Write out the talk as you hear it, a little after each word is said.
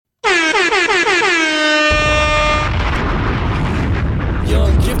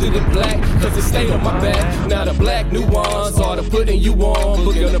New ones are the putting you on.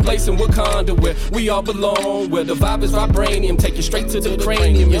 Booking a place in Wakanda where we all belong. Where the vibe is vibranium, take you straight to the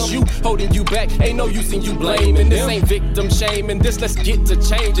cranium. It's you holding you back, ain't no use in you blaming. This ain't victim shaming, this let's get to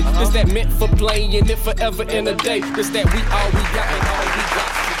changing. This that meant for playing it forever in a day. This that we all we got and all we got.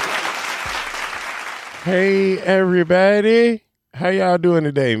 Hey everybody, how y'all doing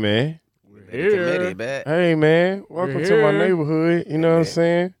today, man? We're here. Hey man, welcome to my neighborhood. You know what I'm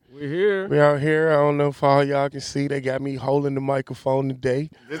saying? We're here. We out here. I don't know if all y'all can see. They got me holding the microphone today.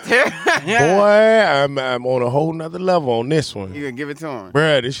 Boy, I'm on a whole nother level on this one. You gonna give it to him?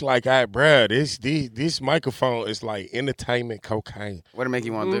 Bruh, this microphone is like entertainment cocaine. What it make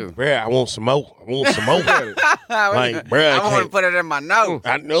you want to do? Bruh, I want some more. Like, bruh, I want to put it in my nose.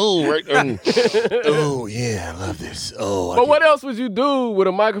 I know, right? Oh, yeah, I love this. Oh, but what else would you do with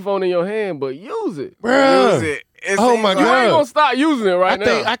a microphone in your hand but use it? Bruh. Use it. Oh my You ain't God! gonna stop using it right now. I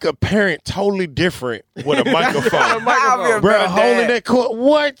think I could parent totally different with a microphone. Microphone. Bro, holding that cord.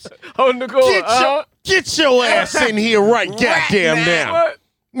 What? Holding the cord. Get your ass in here right goddamn now. What?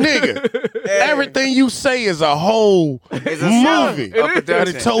 Nigga, everything you say is a whole movie. It I is.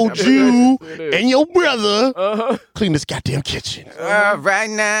 done told you and your brother clean this goddamn kitchen. Right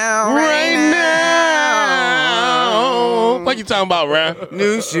now. What you talking about, Rap?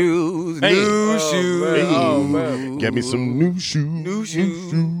 New shoes. Hey. New shoes. Hey. Oh, man. Get me some new shoes. New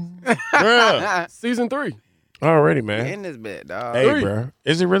shoes. Bruh. Season 3. Already, man. In this bed, dog. Hey, 3. bro.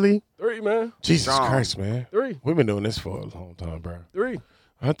 Is it really? 3, man. Jesus Strong. Christ, man. 3. We've been doing this for a long time, bro. 3.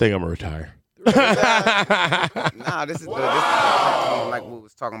 I think I'm going to retire. Nah, this is like we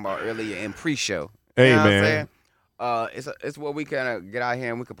was talking about earlier in pre-show. Hey, You know what I'm man. saying? It's where we kind of get out here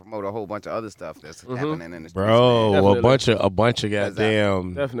and we can promote a whole bunch of other stuff that's happening in the streets. Bro, Definitely. a bunch of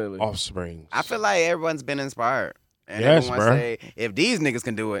goddamn Definitely. offspring. I feel like everyone's been inspired. And Yes, everyone bro. say, if these niggas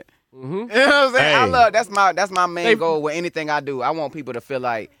can do it. Mm-hmm. You know what I'm saying? I Hey. love that's my main goal with anything I do. I want people to feel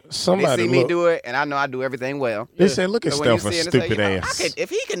like Somebody they see me look. do it and I know I do everything well. They said, look at So when you Steph, see a it and say, stupid you know, ass. if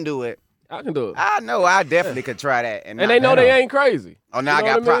he can do it, I can do it. I know I definitely could try that. And And they know they ain't crazy. Oh, now You I know got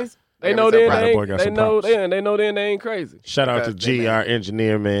what I mean? props. They I know got they some That boy ain't. got They some know. props. They know they ain't crazy. Shout out to Because they G, our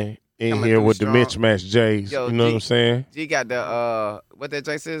engineer, man, in Coming here through with the strong. mismatched J's. Yo, You know what G- I'm saying? G got the what that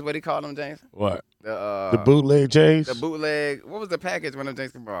James is? What he call them, James? What? The The bootleg J's? the bootleg. What was the package when them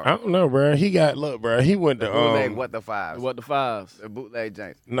James came out? I don't know, bro. He got, look, bro. He went The to, bootleg. What the fives? What the 5s? The bootleg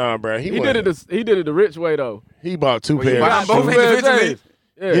James. Nah, bro. He did it the rich way though. He bought 2 Well, you pairs bought of both shoes. individually?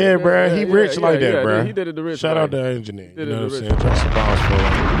 Yeah, bro. He rich like that, bro. He did it the rich Shout way. out to our engineer. You Did know it what I'm the saying? rich Drop some balls for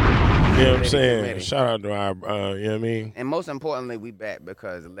him. You know what I'm saying? Ready. Shout out to our, you know what I mean? And most importantly, we back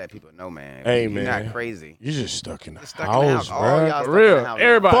because to let people know, man. Hey, you're man. not crazy. You just stuck in the Just stuck in the house, house. All bro. y'all For stuck real. in the house.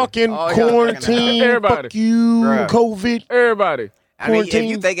 Everybody. Fucking Oh, y'all stuck in the quarantine. house. Everybody. Fuck you, Bruh. COVID. Everybody. I mean, if Quarantine.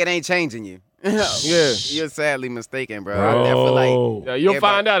 you think it ain't changing you, Yeah. you're sadly mistaken, bro. Bro. I feel like Yeah, you'll Everybody.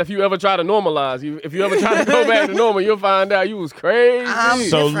 find out if you ever try to normalize. If you ever try to go back to normal, you'll find out you was crazy. I'm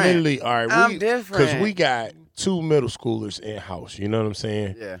So different. literally, all right, I'm different. because we got 2 middle schoolers in house. You know what I'm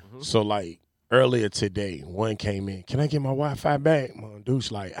saying? yeah. So like earlier today, one came in. Can I get my Wi-Fi back? My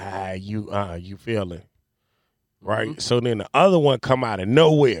dude's like, you feeling? Right. So then the other one come out of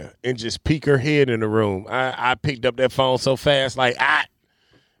nowhere and just peek her head in the room. I picked up that phone so fast, like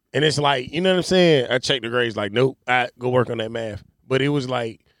and it's like, you know what I'm saying? I checked the grades, like, nope, go work on that math. But it was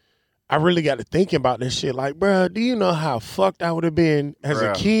like, I really got to thinking about this shit. Like, bro, do you know how fucked I would have been as a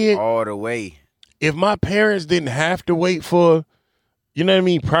Bruh, kid all the way. if my parents didn't have to wait for, you know what I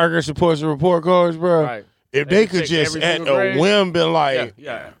mean, progress reports and report cards, bro? Right. If They they can could check just every at single a grade. whim be like,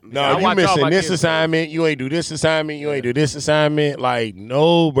 Yeah. no, I you watch all missing my this kids' assignment, you ain't do this assignment, you ain't do this assignment. Like,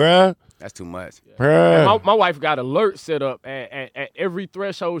 no, bruh. That's too much. Bruh. My wife got alerts set up at every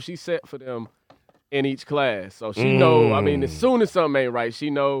threshold she set for them in each class. So she know, I mean, as soon as something ain't right, she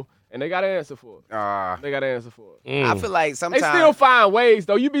know, and they got to answer for it. They got to answer for it. I feel like They sometimes still find ways,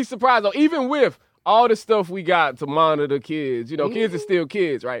 though. You'd be surprised, though, even with all the stuff we got to monitor kids. You know, kids are still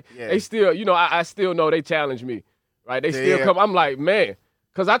kids, right? Yeah. They still, you know, I still know they challenge me, right? They still Yeah. come. I'm like, man,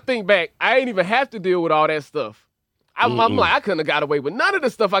 because I think back, I ain't even have to deal with all that stuff. I'm like, I couldn't have got away with none of the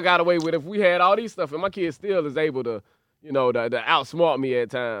stuff I got away with if we had all these stuff, and my kid still is able to, you know, to outsmart me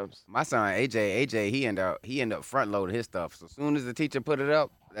at times. my son AJ, he end up front loading his stuff. So as soon as the teacher put it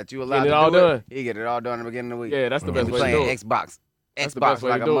up that you allowed Get it to all do done. it, he get it all done at the beginning of the week. Yeah, that's the best He way to do playing it. Xbox. That's the Xbox best way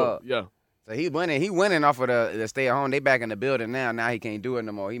like to a do mug. it. Yeah. So he winning off of the stay at home. They back in the building now. Now he can't do it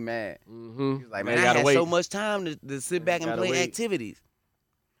no more. He mad. Mm-hmm. He's like, Man, man, you I gotta had wait. so much time to sit back and Gotta play wait. activities.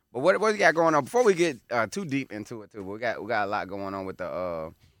 But what you got going on? Before we get too deep into it, too, we got a lot going on with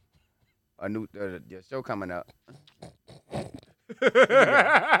the show coming up.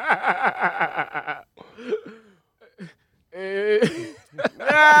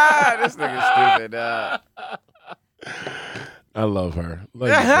 This nigga stupid, dog. I love her. Love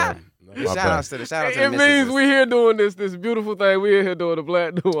you, bro. Shout out to the It means we here doing this beautiful thing. We here doing the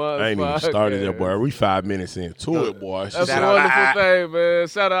Black Nuance. I ain't even started that, boy. We 5 minutes into it, boy. That's a wonderful thing, man.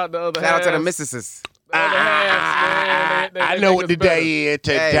 Shout out the other Shout out to the halves. missuses. The other halves, man. I know what the day is.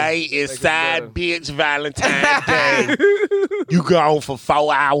 Today is Side Bitch Valentine's Day. You gone for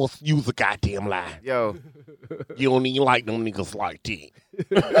 4 hours. You's a goddamn lie. Yo, You don't even like them niggas like that.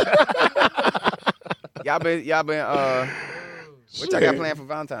 y'all been what y'all got planned for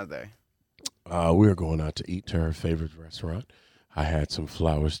Valentine's Day? We're going out to eat to her favorite restaurant. I had some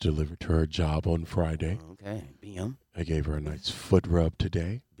flowers delivered to her job on Friday. Okay, BM. I gave her a nice foot rub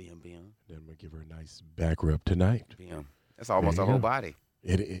today. BM. Then I'm going to give her a nice back rub tonight. BM. That's almost a whole body.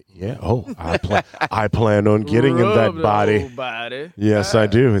 Yeah. Oh, I plan on getting in that body. Whole body. Yes, I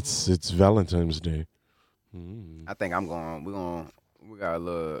do. It's Valentine's Day. I think I'm going. We're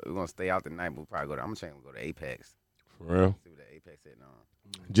gonna stay out tonight, but we'll probably go to. I'm trying to go to Apex. For real? See what the Apex hitting on.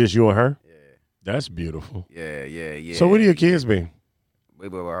 Just you and her? Yeah. That's beautiful. Yeah. So where do your kids be? We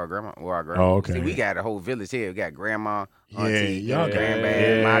with our grandma. Oh, okay. See, we got a whole village here. We got grandma, Yeah, auntie, y'all got- grandma, my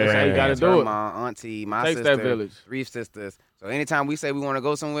yeah. grandma, You gotta do it. my auntie, my Takes sister, that village. 3 sisters. So anytime we say we want to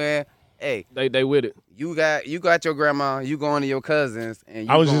go somewhere, hey, They with it. you got your grandma, you going to your cousins, and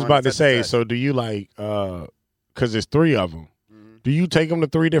you I was just going about to such and say, such. so do you like, because there's 3 of them. Mhm. Do you take them to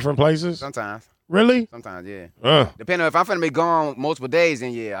 3 different places? Sometimes, Really? yeah. Depending on if I'm finna be gone multiple days,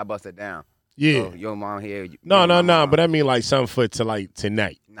 then yeah, I bust it down. Yeah. So, your mom here. No, your mom. but I mean like something for tonight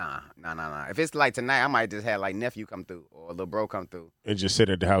Nah. If it's like tonight, I might just have like nephew come through or little bro come through. and just sit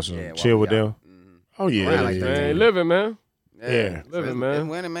at the house and Yeah, while chill we with them. out. Mhm. Oh, yeah. Right, like that. Man, living, man. Yeah. So Living, man. It's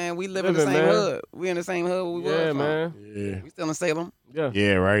winning, man. We live in the Living, same man. hood. We in the same hood where we was Yeah, from. man. Yeah. We still in Salem. Yeah.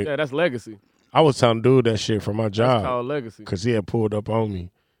 Yeah, right. Yeah, that's legacy. I was telling dude that shit from my That's job called legacy. because he had pulled up on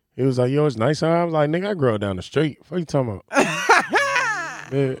me. He was like, yo, it's nice. I was like, nigga, I grew up down the street. What you talking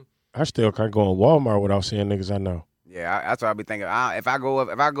about? Man, I still can't go in Walmart without seeing niggas I know. Yeah, that's what I be thinking. If I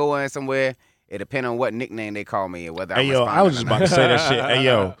go in somewhere, it depends on what nickname they call me and whether Hey, I'm yo, I was just about to say that shit. Hey,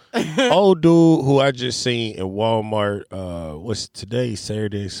 yo, old dude who I just seen in Walmart, what's today,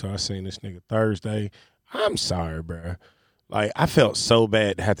 Saturday, so I seen this nigga Thursday. I'm sorry, bro. Like, I felt so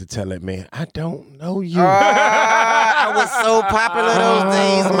bad to have to tell that man, I don't know you. I was so popular those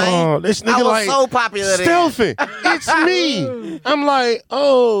days, man. This nigga I was like, so popular then. Stealthy, it's me. I'm like,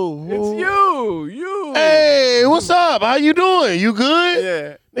 oh. It's you. Hey, what's up? How you doing? You good?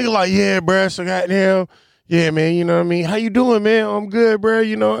 Yeah. Nigga like, yeah, bruh, so goddamn. Yeah, man, you know what I mean? How you doing, man? I'm good, bruh.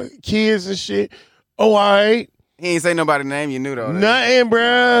 You know, kids and shit. Oh, all right. He ain't say nobody's name. You knew though. Nothing,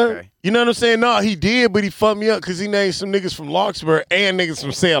 bruh. Okay. You know what I'm saying? No, he did, but he fucked me up because he named some niggas from Larkspur and niggas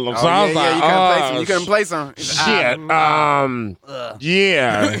from Salem. So I was like, you couldn't play some. shit.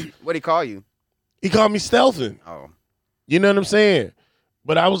 Yeah. What'd he call you? He called me Stealthin'. Oh. You know what I'm saying?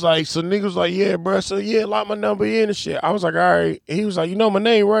 But I was like, so niggas was like, yeah, bro. So yeah, lock my number in and shit. I was like, all right. And he was like, you know my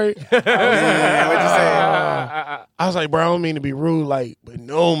name, right? Yeah, what'd you say? I was like, bro, I don't mean to be rude, like, but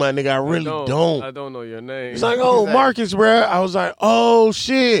no, my nigga, I really don't. I don't know your name. He's like, oh, Marcus, bro. I was like, oh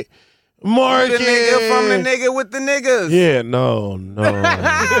shit, Marcus. The nigga from the nigga with the niggas. Yeah, no.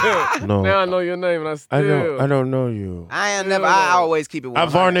 Now I know your name, and I don't know you. I always keep it 100.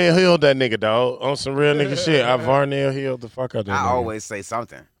 I Varnell Hilled that nigga, dog. On some real nigga shit. I Varnell Hilled the fuck out that nigga. I always say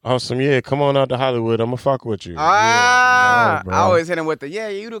something. On some, yeah, come on out to Hollywood. I'ma fuck with you. I bro. always hit him with the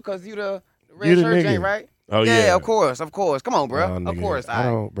because you the red You the shirt nigga. Jane, right? Oh, yeah. Of course. Come on, bro. Nah, of nigga, course. I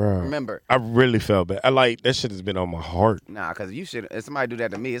don't, bro. Remember. I really felt bad. I like, that shit has been on my heart. Nah, because you should. If somebody do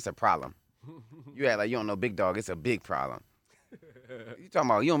that to me, it's a problem. You act like you don't know Big Dog. It's a big problem. You talking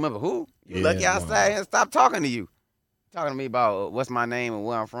about you don't remember who? You Yeah, lucky no. outside and stop talking to you. Talking to me about what's my name and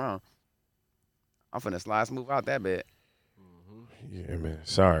where I'm from. I'm finna slide smooth out that bit. Yeah, man.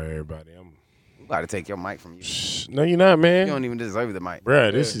 Sorry, everybody. I'm about to take your mic from you. No, you're not, man. You don't even deserve the mic.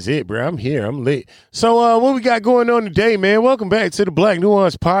 Bruh, this is it, bruh. I'm here. I'm lit. So what we got going on today, man? Welcome back to the Black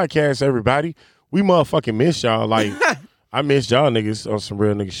Nuance Podcast, everybody. We motherfucking miss y'all. Like, I miss y'all niggas on some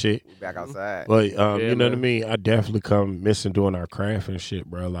real nigga shit. We back outside. But, you know man. what I mean? I definitely come missing doing our craft and shit,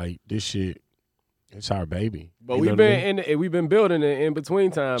 bro. Like, this shit, it's our baby. But You we've know what been I mean? we've been building it in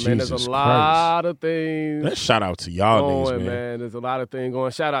between time, man. There's Jesus a lot of things Let's shout out to y'all going, niggas, man. There's a lot of things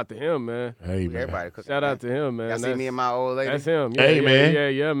going. Shout out to him, man. Hey, man. Everybody cooking. Shout out to him, man. Y'all see me and my old lady? That's him. Yeah, Hey, yeah,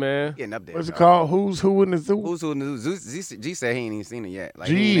 man. Yeah, man. Getting up there. What's it dog. called? Who's Who in the Zoo? Who's who in the zoo? G said he ain't even seen it yet. Like,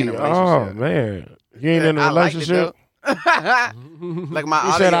 he ain't Gee, in a oh, relationship. man. You ain't in a I liked it, relationship? though. Like my He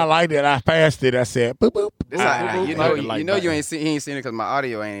audio. said I liked it. I passed it. I said, boop, boop. This Ah, you like know, it like you know that. you ain't seen it because my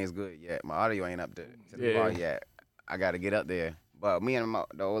audio ain't as good yet. My audio ain't up to the Yeah. bar yet. I got to get up there. But me and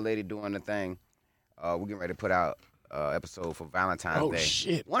the old lady doing the thing. We're getting ready to put out episode for Valentine's Day. Oh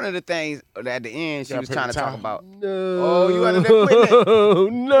shit! One of the things at the end she was pick trying the to talk time. about. No. Oh, you under there quitting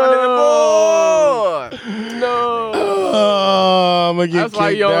it? No. Under the board. No. I'm gonna get That's why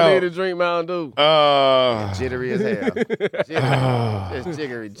you kicked don't out. need to drink Mountain Dew. Jittery as hell.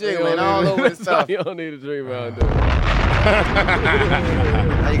 Jittery. Just jiggling You all don't over need- the stuff. You don't need to drink Mountain Dew.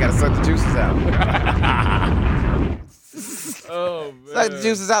 Now you gotta suck the juices out. Oh, man. Suck the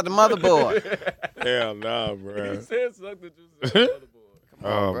juices out the motherboard. Hell no, He bro. said suck the juice out the motherboard.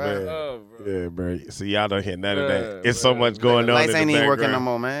 Oh bro. man. Oh, bro. Yeah, bro. See, y'all don't hear none of Man, that. It's so much going on Lights in ain't the even background. working no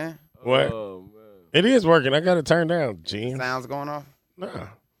more, man. What? Oh, man. It is working. I got to turn down, Gene. Sounds going off. Nah.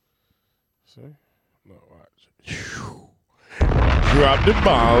 See? No, watch. Drop the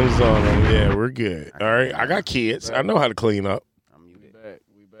bombs on them. Yeah, we're good. All right. I got kids. I know how to clean up. I'm We muted. back.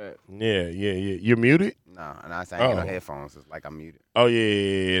 We back. Yeah. You're muted? No, and I ain't got no Oh. headphones. It's like I'm muted. Oh,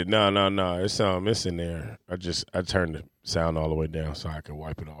 yeah. No. It's in there. I turned the sound all the way down so I can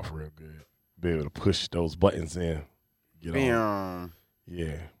wipe it off real good. Be able to push those buttons in. Get on. Bam.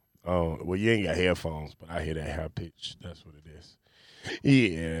 Yeah. Oh, well, you ain't got headphones, but I hear that high pitch. That's what it is.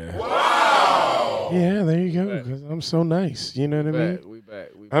 Yeah. Wow. Yeah, there you go. Because I'm so nice. You know what I mean? We back.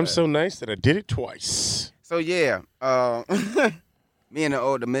 I'm so nice that I did it twice. So yeah, me and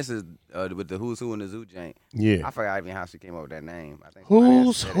the missus with the Who's Who in the Zoo jank. Yeah. I forgot even how she came up with that name. I think somebody else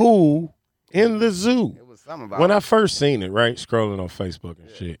Who's said it. who in the zoo? It was something about When I first seen it, right, scrolling on Facebook and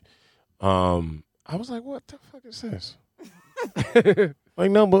shit, I was like, what the fuck is this? Like,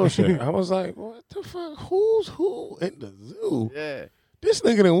 no bullshit. I was like, what the fuck? Who's who in the zoo? yeah. This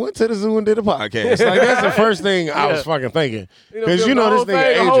nigga done went to the zoo and did a podcast. Like, that's the first thing I was fucking thinking. Because you know this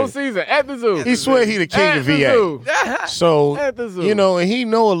nigga the whole Adrian. season at the zoo. He swear he the king At of the VA. zoo. So, At the zoo. you know, and he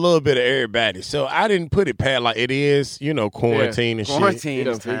know a little bit of everybody. So I didn't put it past like it is, you know, quarantine and shit. Quarantine He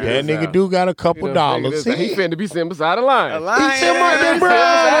done time. figured That this nigga out. do got a He couple done dollars. figured this out. He finna be sitting beside the line. A lion. He tell my that, bro.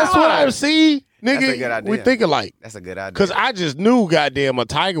 That's what I see. That's a good Nigga, idea. we think alike. That's a good idea. Because I just knew, goddamn, a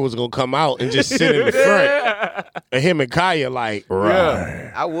tiger was going to come out and just sit in the front. And him and Kaya like,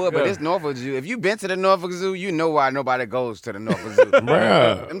 right. I would, but Yeah. this Norfolk Zoo. If you been to the Norfolk Zoo, you know why nobody goes to the Norfolk Zoo.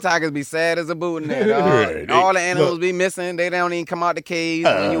 Bruh. Them tigers be sad as a boot in there, dog. All the animals be missing. They don't even come out the cage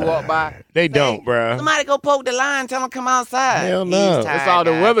when you walk by. They don't, bruh. Somebody go poke the lion. Tell them come outside. Hell He's no. tired, It's all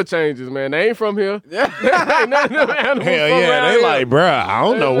the guys. weather changes, man. They ain't from here. Yeah. Ain't none of them animals Hell from yeah. around They here. like, bruh, I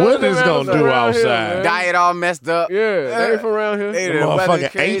don't know Ain't what none this of them going to do animals around here, outside. man. Diet all messed up. Yeah, they ain't from around here. They The the weather motherfucking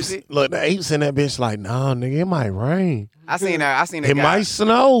apes. crazy. Look, the apes in that bitch like, nah, nigga, it might rain. I seen a It guy. might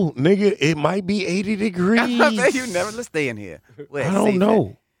snow, nigga. It might be 80 degrees. You never. Let's stay in here. Where I don't safe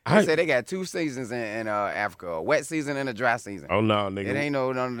know. at. They say they got 2 seasons in Africa: a wet season and a dry season. Oh, no, It none ain't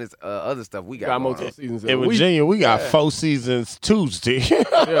none of this other stuff we got. Got going multiple on. seasons In a week. Virginia, we got 4 seasons Tuesday.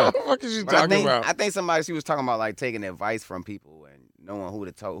 What the fuck is you But I talking think about? I think she was talking about like taking advice from people and knowing who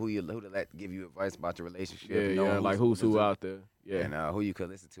to let give you advice about your relationship. Yeah, knowing yeah, like who's who out there. Yeah, and who you could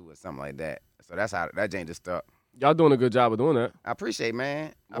listen to or something like that. So that's how that Jane just stuck. y'all doing a good job of doing that. I appreciate,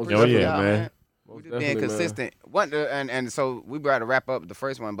 man. I Most appreciate definitely. y'all, Oh, yeah, man. We Most just being definitely, man. consistent. And so we got to wrap up the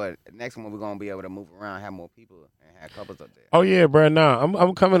first one, but the next one we're gonna be able to move around, have more people, and have couples up there. Oh, yeah, bro. Nah,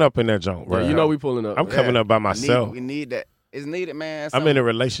 I'm coming up in that joint, bro. Yeah, you know we pulling up. I'm coming up by We myself. need that. It's needed, man. I'm in a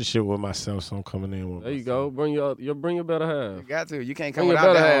relationship with myself, so I'm coming in with There you myself. go. Bring your better You half. got to. You can't come Bring your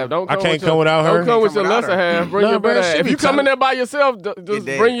without better that. half. Don't I come can't with come your, without her? Don't come with Can't your come without lesser her. half. Bring No, your bro, better she half. If be you come in telling- there by yourself, just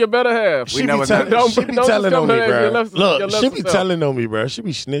did. bring your better half. She know be what's telling, happening. she be Don't telling just on come me, here as your bro. left- your Look, left she be self. telling on me, bro. She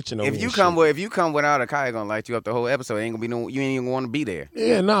be snitching on me. If you and come shit. with, if you come without a Kai gonna light you up the whole episode. Ain't gonna be no. You ain't even want to be there.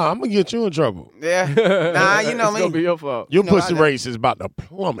 Yeah, nah, I'm gonna get you in trouble. Yeah. Nah, you know It's gonna be me. your fault. Your know, pussy I- race is about to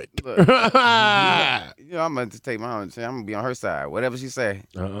plummet. Look. You know, I'm gonna take my own. I'm gonna be on her side. Whatever she say.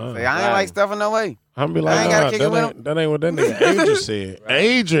 Uh-uh. Say, I ain't like stuff in no way. I'm be I like, ain't gotta nah, kick it with that ain't what that nigga Adrian said.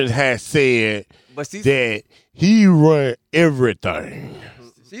 Adrian has said But she that he run everything.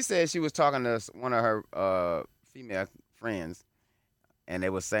 she said she was talking to one of her female friends, and they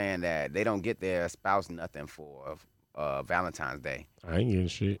were saying that they don't get their spouse nothing for Valentine's Day. I ain't getting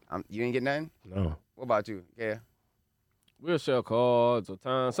shit. You ain't get nothing. No. What about you? Yeah. We'll share cards or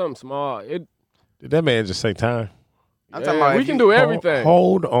time, something small. It. Did that man just say time? I'm yeah, talking about we if can you- do everything.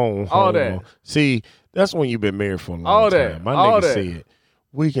 Hold on. All hold that. on. See, that's when you've been married for a long All time. that. My All nigga that. said,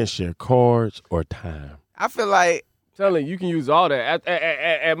 we can share cards or time. I feel like Telling you can use all that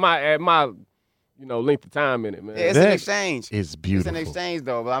at my length of time in it, man. yeah, it's That an exchange. It's It's beautiful. an exchange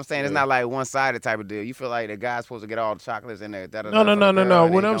though, but I'm saying it's not like one-sided type of deal. You feel like the guy's supposed to get all the chocolates in there. No.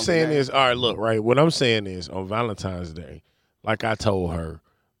 What I'm saying is, all right, look, right. What I'm saying is on Valentine's Day, like I told her,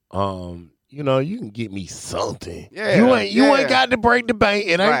 you know, you can get me something. Yeah, You ain't got to break the bank.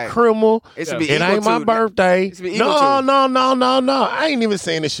 It ain't Right. criminal. It should be It equal ain't my to- birthday. it should be equal No. to. I ain't even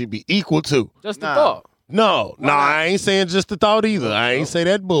saying it should be equal to. Just the Nah. thought. No, not? I ain't saying just the thought either. I ain't say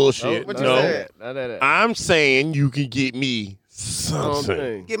that bullshit. What you No, said? Not that. I'm saying you can get me something.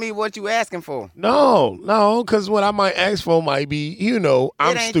 Thing. Give me what you asking for. No, because what I might ask for might be, you know,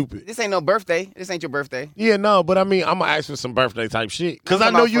 I'm It ain't- stupid. This ain't no birthday. This ain't your birthday. Yeah, no, but I mean, I'm gonna ask for some birthday type shit because I'm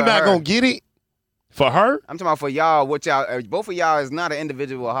I talking know about you're for not her. gonna get it for her. I'm talking about for y'all. What y'all? Both of y'all is not an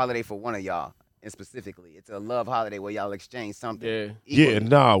individual holiday for one of y'all, and specifically, it's a love holiday where y'all exchange something. Yeah. Yeah, equally.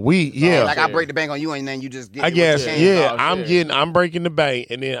 no, Like I Yeah. break the bank on you, and then you just get. I what guess, you yeah, can. I'm breaking the bank,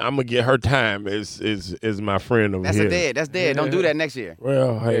 and then I'm gonna get her time as my friend over That's here. a dead. That's dead. Don't do that next year.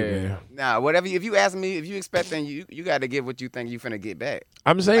 Well, hey Yeah. man, Nah, whatever. If you ask me, if you expecting, you got to give what you think you finna get back.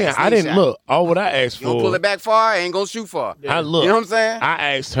 I'm saying Like a I didn't slingshot. look. All what I asked You don't for, pull it back far, ain't gonna shoot far. I look. You know what I'm saying?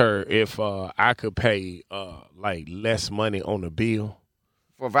 I asked her if I could pay like less money on the bill.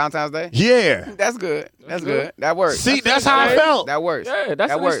 For Valentine's Day. Yeah. That's good. That's good. good. That works. See, that's how I okay. felt. That works. Yeah, that's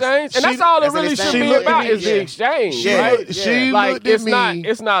that an works. exchange, and She- that's all it that's an really should exchange. be She looked about at is me, the yeah. exchange, Yeah. right? She Like looked at it's not, me.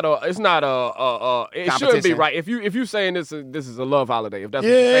 it's not a, it shouldn't be Competition. right. If you saying this is a love holiday, if that's what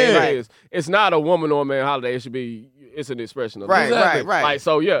Yeah. you're saying Right. it is, it's not a woman or man holiday. It should be, it's an expression of Right, love. right, right. Like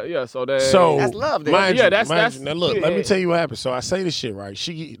so, yeah. So that So That's love, then. mind Yeah, you, that's- mind you. Now look, let me yeah. tell you what happened. So I say this shit right.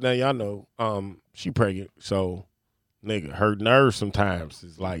 She now y'all know, she pregnant. So nigga, her nerves sometimes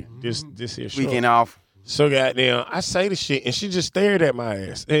is like this here short. Weekend off. So goddamn, I say the shit and she just stared at my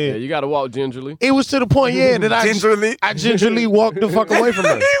ass. And yeah, you got to walk gingerly. it was to the point, yeah, that Gingerly. I gingerly walked the fuck away from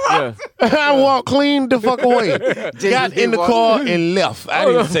her. Yeah, I walked clean the fuck away. Got in the walked. car and left. I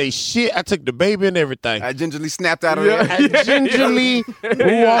didn't say shit. I took the baby and everything. I gingerly snapped out of Yeah. there. I gingerly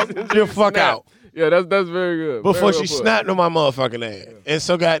walked the fuck out yeah, that's very good. before Very she well put. snapped on my motherfucking ass. And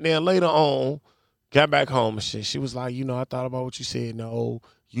so goddamn later on, got back home and shit. She was like, you know, I thought about what you said. No,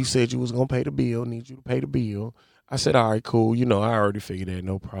 you said you was gonna pay the bill. Need you to pay the bill. I said, all right, cool. You know, I already figured that.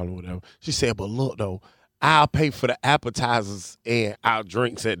 No problem, whatever. She said, but look though, I'll pay for the appetizers and our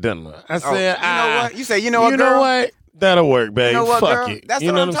drinks at dinner. I Oh, said, you know what? You say, you know what, you girl? know what? That'll work, babe. You know what, Fuck girl? it. That's you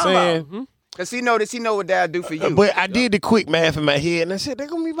what know I'm what I'm talking saying? about. Cause she know what that'll do for you. But I did the quick math in my head, and I said they're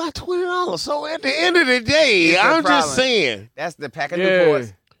gonna be about $20. So at the end of the day, Here's the I'm problem. just saying. That's the pack of Yeah.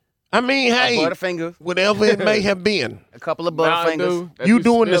 Newports, I mean, a hey, Butterfinger, whatever it may have been, a couple of Mountain Butterfingers. Dew that you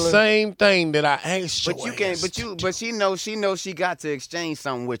doing the spilling. same thing that I asked you. But you can't. But she knows she got to exchange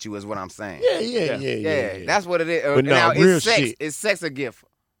something with you. Is what I'm saying. Yeah. That's what it is. But no, now real it's sex. shit. Is sex a gift?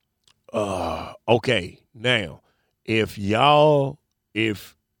 Okay. Now, if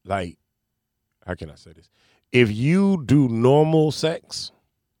like, how can I say this? If you do normal sex,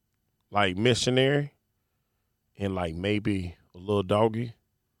 like missionary, and like maybe a little doggy,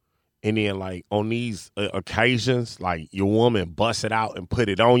 and then like on these occasions, like your woman bust it out and put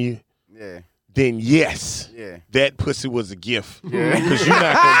it on you, Yeah. then yes, Yeah. that pussy was a gift. Because you're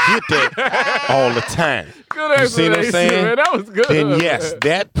not gonna get that all the time. Good You see what I'm explanation, saying? man. That was good. Then yes,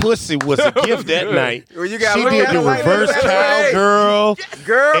 that pussy was a gift that good. night. Well, you gotta She look did at the it like reverse that. cowgirl,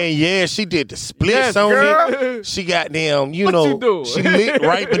 Girl. and yeah, she did the splits Yes, on girl. it. She got down, you What know, you doing? she licked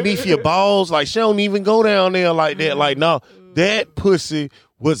right beneath your balls. Like she don't even go down there like that. Like no, that pussy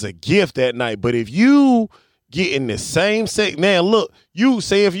was a gift that night. But if you get in the same sex, now look, you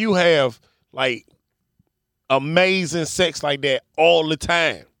say if you have like amazing sex like that all the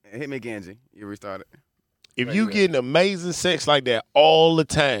time. Hit me again, G. You restarted. If you getting amazing sex like that all the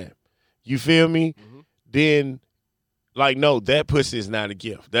time, you feel me? Then, like, no, that pussy is not a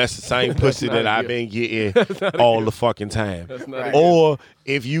gift. That's the same pussy not that a I've gift. been getting all the fucking time. That's not Right. a gift. Or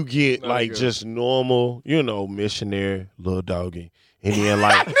if you get Not a like gift. just normal, you know, missionary, little doggy, and then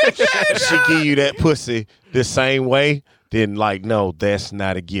like she give you that pussy the same way, then like, no, that's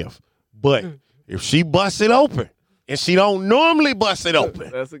not a gift. But if she busts it open and she don't normally bust it open,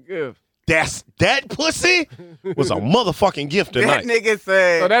 That's a gift. that pussy was a motherfucking gift That tonight. nigga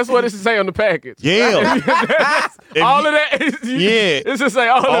said. So that's what it should say on the package. Yeah. If all you- of that. Yeah. It should say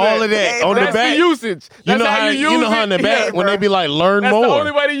all All of of that. Hey, On the That's back. the usage. You That's know how how you use you know how in the it. back Yeah, when bro. they be like, learn That's more. the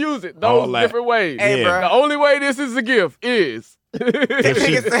only way to use it. All Those that. different ways. Hey, Yeah. bro. The only way this is a gift is. That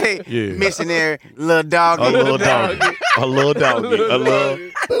nigga say Yeah. missionary, little doggy. A little doggy. A little doggy. A little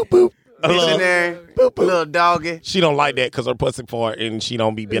boop boop. A little Missionary, boop boop. little doggy. She don't like that because her pussy far and she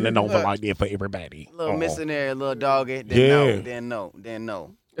don't be bending over like that for everybody. Little Oh. missionary, little doggy. Then Yeah. no.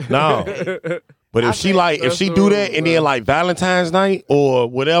 No. No. But if she like, if that's she the do rule, that and bro. then like Valentine's night or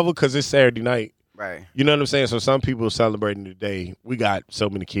whatever, because it's Saturday night, Right. you know what I'm saying? So some people celebrating today. We got so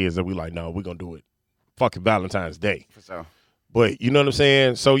many kids that we like, no, we're going to do it. Fucking Valentine's Day. For sure. But you know what I'm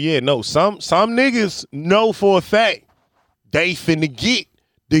saying? So yeah, no, some niggas know for a fact they finna get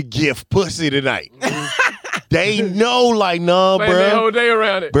the gift pussy tonight. They know, like, nah, Plan that bro. whole day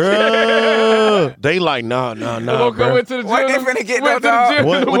around it. Bruh. They like, nah, Don't bro. go into the gym. What they finna get, went to though, the gym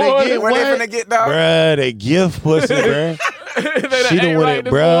What- in the what they morning. get? What they What? finna get, dog? Bruh, they gift pussy, bruh. She done with it,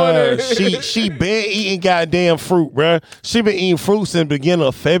 bruh. She been eating goddamn fruit, bruh. She been eating fruit since the beginning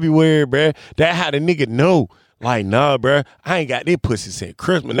of February, bruh. That how the nigga know. Like, nah, bruh, I ain't got that pussy since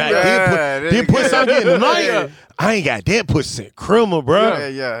Christmas. Now, this pussy I'm getting tonight, Yeah. I ain't got that pussy since Christmas,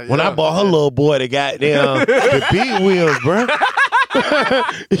 bruh. Yeah. When I bought her little boy the goddamn the big wheels, bruh.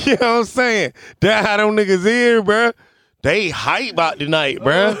 You know what I'm saying? That how them niggas is, bruh. They hype about tonight,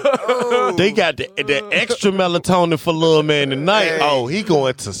 bruh. Oh. They got the extra melatonin for little man tonight. Hey. Oh, he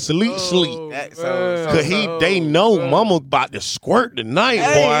going to sleep. Cause they know mama about to squirt tonight,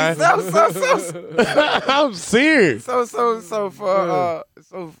 Hey, boy. so I'm serious. for so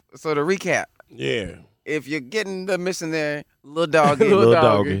to recap, Yeah. if you're getting the missionary little doggy, Little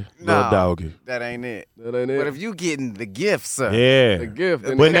doggy. doggy. Little doggy. that ain't it. That ain't But it. if you getting the gift, sir, Yeah. The gift.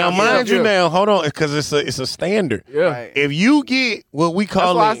 and But the now, gift. mind you, Yeah. now, hold on, because it's a standard. Yeah. right. If you get what we That's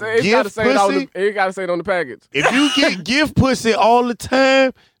call why I say it it gotta gift say it on pussy, the. It gotta say it on the package. if you get gift pussy all the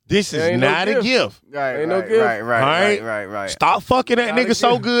time, this is Ain't no not a gift. gift. Right, Ain't no right, gift. right. Stop fucking that Not a nigga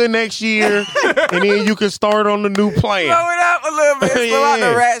so gift. good next year, and then you can start on the new plan. Slow it up a little bit. Slow out Yeah.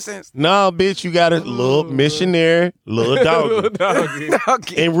 the rations. Nah, bitch, you got a little missionary, little Little doggy. doggy.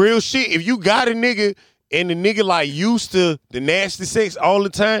 Okay. And real shit, if you got a nigga and the nigga like used to the nasty sex all the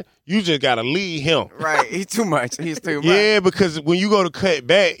time, you just gotta leave him. Right. He's too much. He's too much. Yeah, because when you go to cut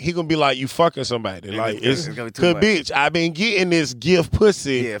back, he gonna be like, you fucking somebody. Like, it's gonna be too cause much. bitch, I been getting this gift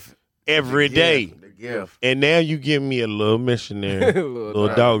pussy Gift. every day. The gift. And now you give me a little missionary, Little little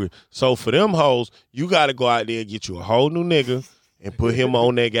doggy. So for them hoes, you gotta go out there and get you a whole new nigga and put him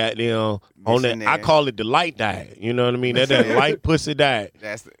on that goddamn on that. I Missionary. call it the light diet. You know what I mean? That light pussy diet.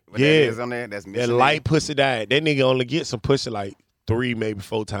 That's what Yeah. that is on there. That's That missionary. light pussy diet. That nigga only get some pussy like 3, maybe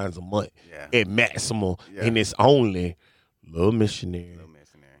 4 times a month Yeah. at maximum, Yeah. and it's only little missionary, Little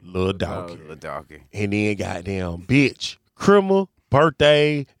missionary. little doggy, Little doggy. and then goddamn bitch, criminal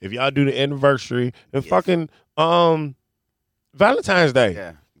birthday. If y'all do the anniversary and fucking Valentine's Day,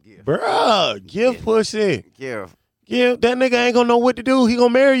 Yeah. Gift. bruh, give pussy. Gift. Yeah, that nigga ain't gonna know what to do. He gonna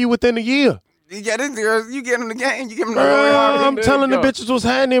marry you within a year. You get this girl, you get him the game, you give him the Bruh, I'm There telling you the go. bitches what's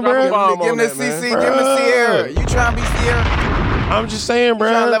happening, Drop a bruh. bomb Give him on the that, man. CC, give him the Bruh. Sierra. You trying to be Sierra? I'm just saying,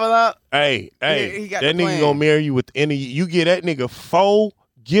 Trying to bruh. level up? Hey, he got that the nigga plan. gonna marry you within a year. You get that nigga 4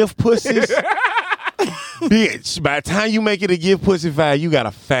 gift pussies. Bitch, by the time you make it a gift pussy 5, you got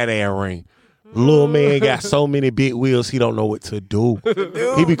a fat ass ring. Little man got so many big wheels, he don't know what to do.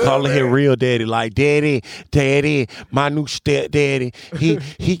 He be calling him real daddy, like, daddy, my new stepdaddy.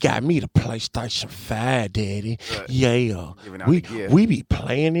 He got me the PlayStation 5, daddy. Yeah. Giving out the gift. We be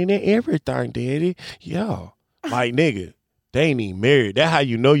playing in it, everything, daddy. Yeah. Like, nigga, they ain't even married. That's how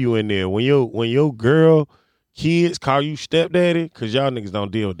you know you in there. When your girl, kids call you stepdaddy, because y'all niggas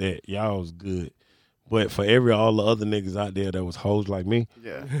don't deal with that. Y'all was good. But for all the other niggas out there that was hoes like me,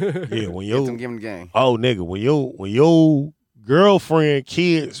 Yeah. yeah, when Give your him the game. oh nigga, when your girlfriend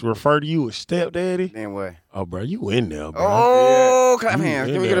kids refer to you as stepdaddy, Then what? oh bro, you in there, bro. Oh, clap You hands.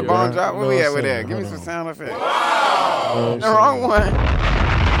 in Can we get a there, bomb bro. drop? Where You we know at what with I'm that? saying? Give me Hold some sound effects. You know what I'm The wrong saying? one.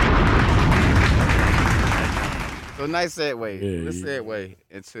 So nice segue. Yeah, Let's yeah. segue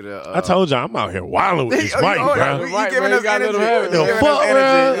into the. I told you I'm out here wilding with this Oh, mic, oh, bro. You Right, giving man, us you gotta let energy. him have it, You man. giving The us fuck, energy.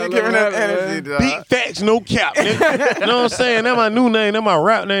 man? You Let giving him us have it, energy, man. dog. Big facts, no cap. Nigga. You know what I'm saying? That's my new name. That's my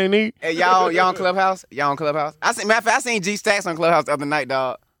rap name, nigga. Hey, y'all on Clubhouse? Y'all on Clubhouse? Matter of fact, I seen G Stacks on Clubhouse the other night,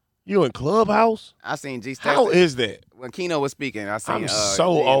 dog. You in Clubhouse? I seen G Stacks. How is that? when Keno was speaking? I seen. I'm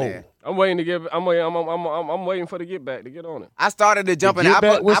so G in old. there. I'm waiting to give. I'm waiting for the get back to get on it. I started to jump in. get I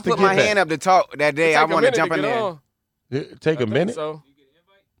back? put What's the my get back? hand up to talk that day. I Take a wanted minute to jump in get there. on. Take I a think minute. So.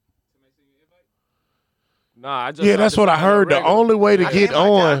 Nah, I just. Yeah, that's what I heard. The only way to I get invite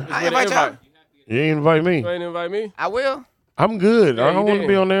y'all. on, I invite y'all. you ain't invite me. You ain't invite me. I will. I'm good. Yeah, I you don't want to did.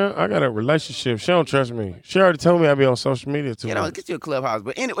 be on there. I got a relationship. She don't trust me. She already told me I be on social media too You know, much. get you a Clubhouse,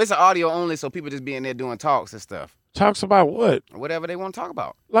 but anyway, it's an audio only, so people just be in there doing talks and stuff, Talks about what? whatever they want to talk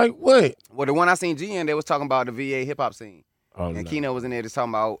about. Like what? Well, the one I seen G in, they was talking about the VA hip hop scene, Oh, and no. Keno was in there just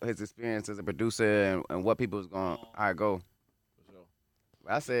talking about his experience as a producer and what people was going. How it go?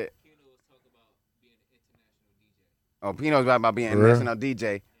 I said. Oh, Pino's about being an For real? international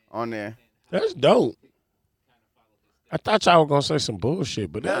DJ on there. That's dope. I thought y'all were gonna say some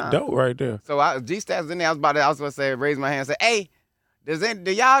bullshit, but that's Nah. dope right there. So G Stats was in there. I was gonna say, raise my hand, and say, hey,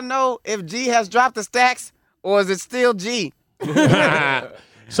 do y'all know if G has dropped the stacks or is it still G?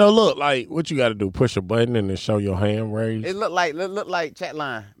 So look, like, what you got to do? Push a button and then show your hand raised. It looked like chat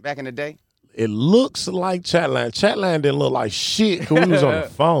line back in the day. It looks like Chatline. Chatline didn't look like shit because we was on the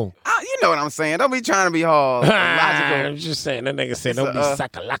phone. You know what I'm saying? Don't be trying to be hard. Logical. I'm just saying that nigga said don't be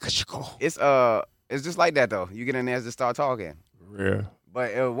psychological. It's just like that though. You get in there and just start talking. Yeah.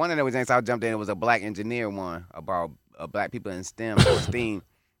 But one of those things I jumped in. It was a black engineer one about black people in STEM or STEAM,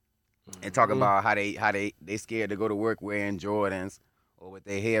 and talking about how they scared to go to work wearing Jordans or with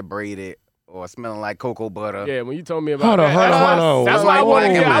their hair braided or smelling like cocoa butter. Yeah, when you told me about Hold on, that, hold on. that's why I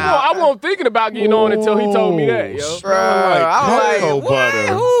wasn't getting. I wasn't thinking about getting on until he told me that, yo. Bro, I was like,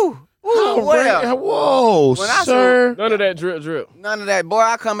 butter. Who? Well, Whoa, sir. None of that drip. none of that. Boy,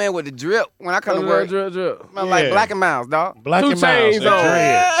 I come in with the drip when I come to work. Drip. Smell like Black and Miles, dog. Black Two and Miles. chains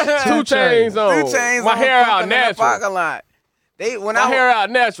on. Two chains on. 2 chains My on, hair pumping out in the natural. parking lot. My hair out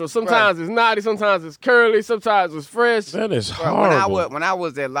natural. Sometimes it's knotty, sometimes it's curly, sometimes it's fresh. That is Bro, horrible. when I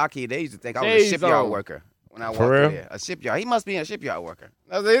was at Lockheed, they used to think I was a shipyard worker. When I walked For real? in there, a shipyard. He must be a shipyard worker.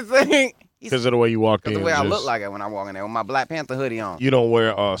 That's his thing. Because of the way you walk in. Because the way I look like it when I walk in there with my Black Panther hoodie on. You don't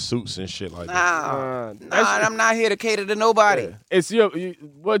wear suits and shit like that. Nah, I'm not here to cater to nobody. Yeah. It's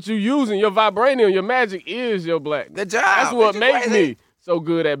what you using, your vibranium, your magic is your black. Good job. That's what You makes crazy? me so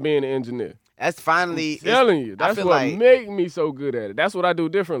good at being an engineer. That's finally. I'm telling you, that's feel what like- make me so good at it. That's what I do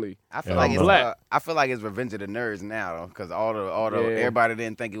differently. I feel Yeah, like I'm it's black. I feel like it's Revenge of the Nerds now though, because all the Yeah. everybody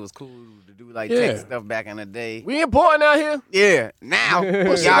didn't think it was cool to do like Yeah. tech stuff back in the day. We important out here. Yeah, now Well,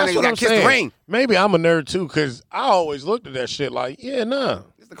 y'all see, niggas that's what got I'm kiss the saying. ring. Maybe I'm a nerd too, because I always looked at that shit like, yeah, nah.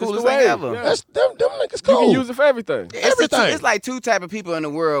 It's the coolest the thing way. ever. Yeah. That's them niggas You cool. can use it for everything. everything. It's like two type of people in the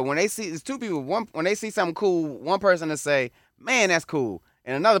world. When they see it's two people. When they see something cool, one person to say, "Man, that's cool,"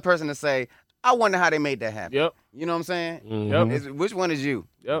 and another person to say, "I wonder how they made that happen." Yep. You know what I'm saying? Yep. Which one is you?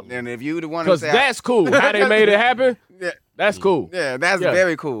 Yep. And if you the one who Because say, that's cool. How they made it happen, Yeah. that's cool. Yeah, that's Yeah.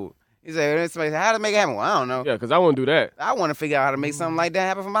 very cool. You say, somebody say, how to make it happen? Well, I don't know. Yeah, because I want to do that. I want to figure out how to make something like that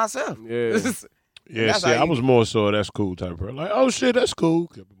happen for myself. Yeah. Yeah, That's see, how I you- was more so that's cool type of person. Like, oh shit, that's cool.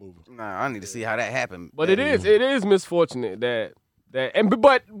 Kept it moving. Nah, I need to see how that happened. But it is misfortunate that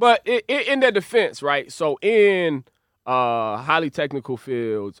but in their defense, right? So in highly technical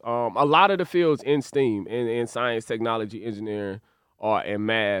fields, a lot of the fields in STEAM, in science, technology, engineering, art, and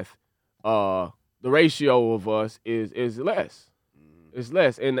math, the ratio of us is less. It's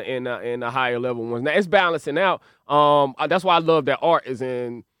less in the higher level ones. Now it's balancing out. That's why I love that art is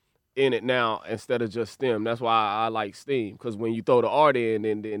in it now instead of just STEM. That's why I like STEAM, because when you throw the art in,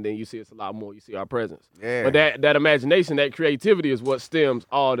 then you see it's a lot more. You see our presence. Yeah. But that imagination, that creativity is what stems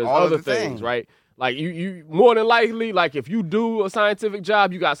all those All of other the things, things. right? Like you more than likely, like if you do a scientific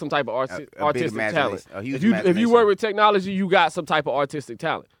job, you got some type of A big artistic imagination, talent. a huge If you imagination. work with technology, you got some type of artistic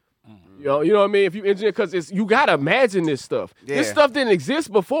talent. You know what I mean? If you engineer, because you gotta imagine this stuff. This Yeah. stuff didn't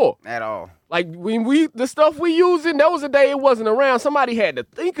exist before. At all. Like when the stuff we using, there was a day it wasn't around. Somebody had to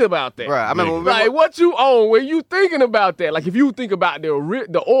think about that. Bro, I remember. Like what you own, were you thinking about that? Like if you think about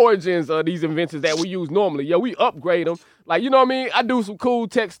the origins of these inventions that we use normally, we upgrade them. Like, you know what I mean? I do some cool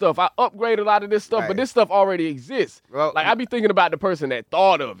tech stuff. I upgrade a lot of this stuff, Right. but this stuff already exists. Well, like I be thinking about the person that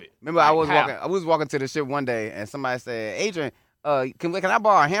thought of it. Remember, Like, I was walking to the ship one day, and somebody said, "Adrian, can I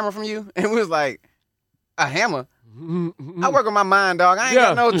borrow a hammer from you?" And we was like, "A hammer? I work with my mind, dog. I ain't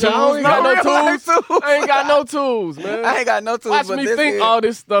got no tools. I ain't got no real life tools. I ain't got no tools, man. I ain't got no tools. Watch but me this think is- all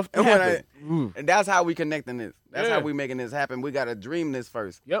this stuff And, when happen. and that's how we connecting this. That's Yeah. how we making this happen. We got to dream this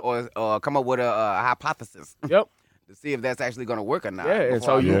first, Yep. or come up with a hypothesis Yep. to see if that's actually going to work or not. Yeah, and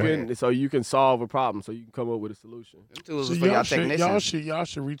so before I you do it. can solve a problem, so you can come up with a solution. Them tools So is for y'all y'all technicians.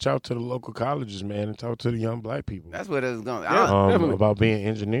 should reach out to the local colleges, man, and talk to the young black people. That's what it's going. Yeah. definitely. About being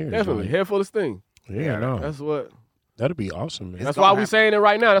engineers. Definitely, like, head full of sting. yeah, no, That's what. that'd be awesome, man. That's gonna why we happen. saying it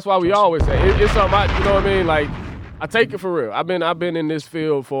right now. That's why we always say it's something. You know what I mean? Like I take it for real. I've been in this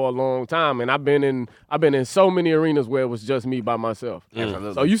field for a long time, and I've been in so many arenas where it was just me by myself.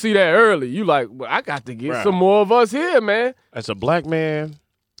 Absolutely. So you see that early, you like, well, I got to get Right. some more of us here, man. As a black man,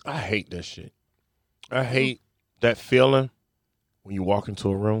 I hate that shit. I hate that feeling when you walk into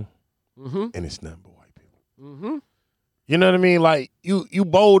a room and it's nothing but white people. Mm-hmm. You know what I mean? Like you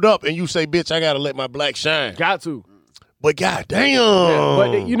bold up and you say, "Bitch, I gotta let my black shine." Got to. But goddamn, Yeah,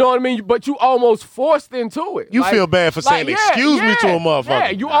 but you know what I mean. But you almost forced into it. you Like- feel bad for saying like, "excuse me" to a Yeah,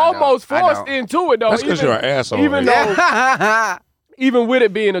 motherfucker. you I almost know. I forced know. into it though. That's because you're an asshole. Even right? though, even with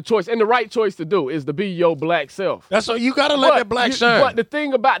it being a choice, and the right choice to do is to be your black self. That's what you gotta let that black shine. But the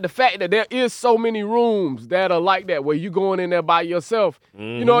thing about the fact that there is so many rooms that are like that, where you going in there by yourself,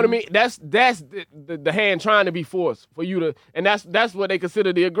 you know what I mean? That's the hand trying to be forced for you to, and that's what they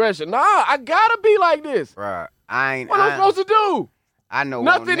consider the aggression. Nah, I gotta be like this. Right. What I'm supposed to do? I know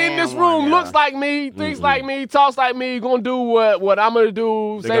nothing in this room looks like me, thinks like me, talks like me, gonna do what I'm gonna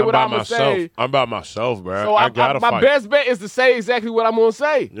do, say what I'm gonna say. I'm about myself, bro. So I gotta my fight. best bet is to say exactly what I'm gonna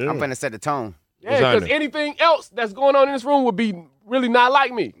say. Yeah. I'm finna set the tone. Yeah, because anything else that's going on in this room would be really not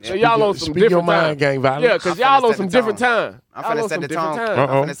like me. So y'all on some Speak your different mind, time. gang violence. Yeah, because y'all on some different time. I'm finna set the tone.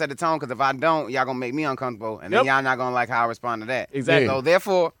 I'm finna set the tone because if I don't, y'all gonna make me uncomfortable, and then y'all not gonna like how I respond to that. Exactly. So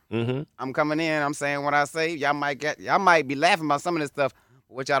therefore, I'm coming in. I'm saying what I say. Y'all might be laughing about some of this stuff.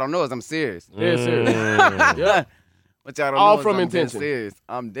 What y'all don't know is I'm serious. Dead serious. Yep. What y'all don't All know from is intention. Serious.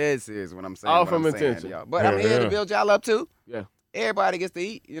 I'm dead serious when I'm saying All what from I'm saying, intention. y'all. But I'm here to build y'all up too. Yeah. Everybody gets to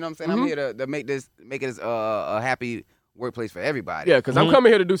eat. You know what I'm saying? I'm here to make it a happy workplace for everybody. Yeah, because I'm coming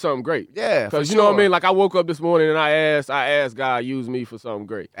here to do something great. Yeah, because for you know what I sure. mean. Like I woke up this morning and I asked God use me for something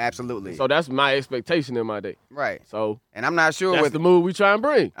great. Absolutely. So that's my expectation in my day. Right. So and I'm not sure that's the move we try and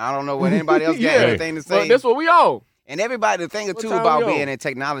bring. I don't know what anybody else got anything to say. But that's what we on. And everybody, the thing too about being in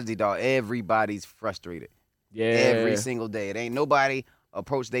technology, dog, everybody's frustrated. Yeah. Every single day. It ain't nobody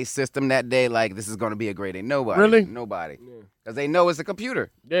approach their system that day like this is going to be a great day. Nobody. Really? Nobody. Because they know it's a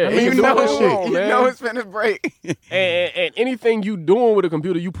computer. Yeah, I mean, it you know can do that it shit. wrong, You man. know it's finna break. and anything you doing with a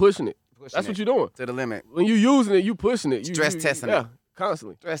computer, you pushing it. That's what you're doing. To the limit. When you using it, you pushing it. Stress testing it. Yeah,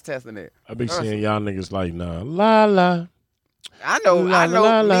 constantly. Stress testing it. I be seeing y'all niggas like, nah, la la. I know. La,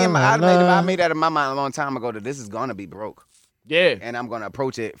 la, la, I la. made that in my mind a long time ago that this is going to be broke. Yeah. And I'm going to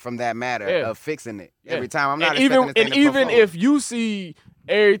approach it from that matter of fixing it Yeah. every time. I'm not and expecting this thing to even perform. if you see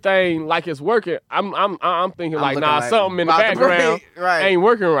everything like it's working, I'm thinking I'm like, looking nah, like something in the about to break. background Right. ain't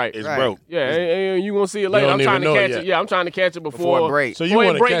working right. It's Right. broke. Yeah, and you gonna see it later. don't I'm even trying to know it catch yet. it. Yeah, I'm trying to catch it Before it breaks. So you before want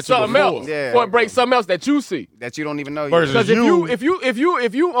it to breaks catch it something before. else. Yeah. Before it breaks something else that you see. That you don't even know Versus yet. Because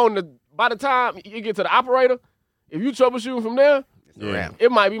if you on the by the time you get to the operator, if you troubleshooting from there, It's a wrap.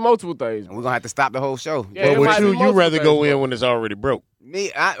 it might be multiple things. And we're going to have to stop the whole show. Yeah, it But might with be you multiple rather go things, in when it's already broke. I'm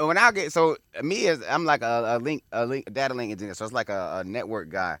like a data link engineer, so it's like a network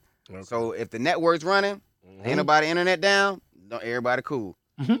guy. Okay. So if the network's running, ain't nobody internet down, everybody cool.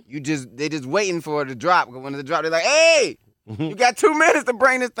 They just waiting for it to drop. When it drop, they're like, hey, you got 2 minutes to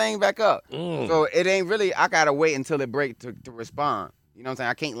bring this thing back up. So it ain't really, I gotta wait until it breaks to respond. You know what I'm saying?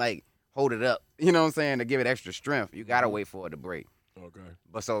 I can't like hold it up, you know what I'm saying, to give it extra strength. You gotta wait for it to break. Okay.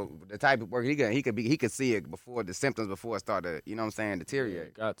 But so the type of work he could see it before the symptoms before it started, you know what I'm saying,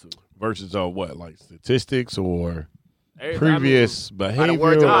 deteriorate. Got to. Versus what, like statistics or Hey, previous behavior?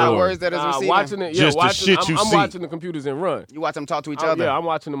 words or that is receiving. watching it, Just the shit you I'm see. watching the computers and run. You watch them talk to each other. Yeah, I'm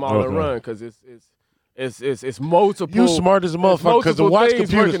watching them all Okay. and run because it's multiple. You smart as a motherfucker because to multiple watch things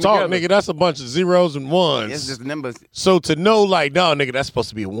computers working talk, together. nigga, that's a bunch of zeros and ones. It's just numbers. So to know, like, no, nigga, that's supposed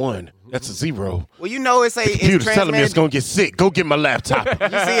to be a 1. That's a 0. Well, you know it's Computer's telling me it's gonna get sick. Go get my laptop. You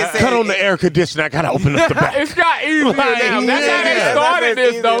see it say Cut on the air conditioner. I gotta open up the back. It's got easier Like, now. That's how they yeah. started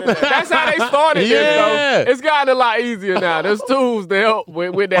That's this, though. easier now. That's how they started Yeah. this, though. It's gotten a lot easier now. There's tools to help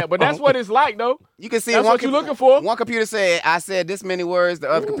with that. But that's what it's like, though. You can see That's one what you're looking for. One computer said, "I said this many words." The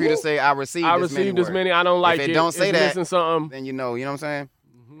other computer say, "I received this many words." I don't like If it. it don't say it's that, missing something. Then you know what I'm saying?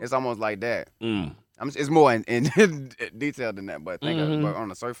 It's almost like that. Mm. It's more in detail than that, but but on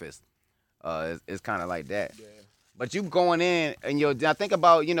the surface, it's kind of like that. Yeah. But you going in and now think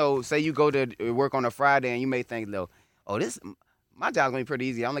about, say you go to work on a Friday and you may think, my job's gonna be pretty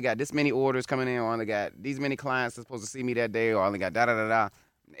easy. I only got this many orders coming in, or I only got these many clients that's supposed to see me that day, or I only got da-da-da-da.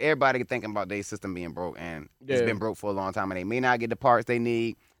 Everybody thinking about their system being broke, and it's been broke for a long time, and they may not get the parts they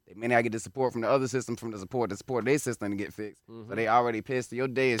need. They may not get the support from the other systems from the support their system to get fixed. So they already pissed. Your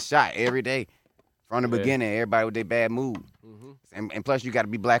day is shot every day. From the beginning, everybody with their bad mood. And plus, you got to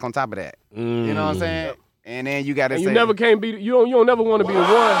be black on top of that. You know what I'm saying? And then you got to say... You never can't be... You don't never want to be the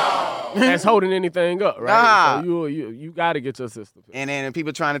one that's holding anything up, right? Nah. So you got to get your system fixed. And then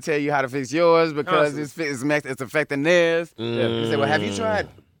people trying to tell you how to fix yours because it's affecting this. You say, well, have you tried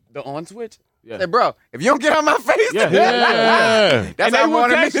the on switch? Yeah. Say, bro, if you don't get on my face, Yeah. that's And how I they will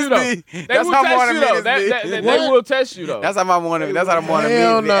want to test you, be. though. That's how I want to They will test you, though. That's how I want to. That's how I want to be.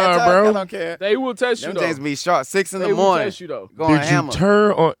 Hell nah, bro. I don't care. They will test you, Them though. things be sharp 6 in They the will morning. test you, though. Going Did you hammer.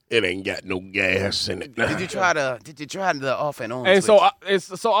 turn on? It ain't got no gas in it. Did you try the off and on? And switch? so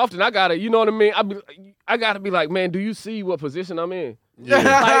it's so often I gotta, you know what I mean? I gotta be like, man, do you see what position I'm in? Like,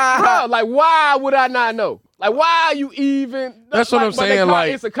 bro, like why would I not know? Like why are you even? That's what I'm saying,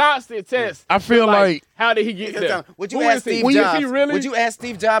 like- it's a constant test. I feel like how did he get there? Would you Who ask is he? Steve Jobs? Is he really? Would you ask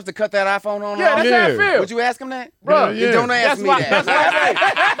Steve Jobs to cut that iPhone on? Yeah, that's how I Yeah. feel. Would you ask him that? Bro, Yeah. Then don't ask me that.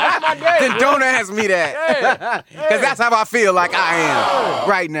 That's my day. Then don't ask me that. Because that's how I feel like I am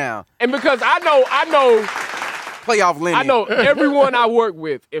right now. And because I know playoff Lenny. I know everyone I work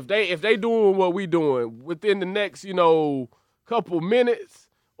with, if they doing what we doing within the next, couple minutes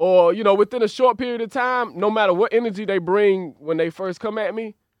or, within a short period of time, no matter what energy they bring when they first come at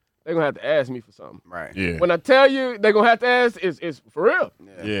me, they're going to have to ask me for something. Right. Yeah. When I tell you they're going to have to ask, it's for real.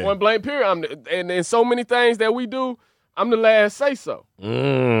 Yeah. Point blank period. And in so many things that we do, I'm the last say so.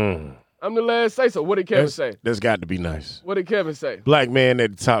 I'm the last say so. What did Kevin say? That's got to be nice. What did Kevin say? Black man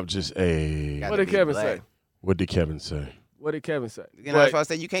at the top just, hey. What did Kevin say? What did Kevin say? What did Kevin say? That's why I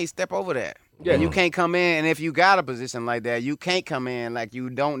said you can't step over that. Yeah. You can't come in, and if you got a position like that, you can't come in like you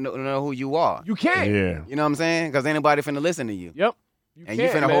don't know who you are. You can't. Yeah. You know what I'm saying? Because anybody finna listen to you. Yep. You can't,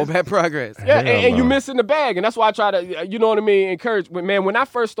 finna hold back progress. Yeah, Hell and you no. missing the bag. And that's why I try to, encourage. Man, when I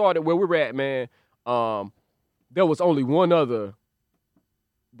first started where we're at, man, there was only one other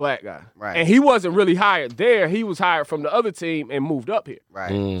black guy. Right. And he wasn't really hired there. He was hired from the other team and moved up here. Right.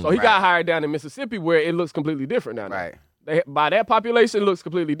 So he got hired down in Mississippi where it looks completely different down there. Right. By that population, it looks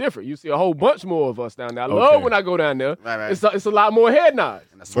completely different. You see a whole bunch more of us down there. I love when I go down there. Right. It's a lot more head nods.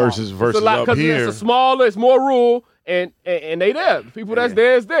 Versus It's a lot, up because here. it's a smaller, it's more rural, and they there. The people that's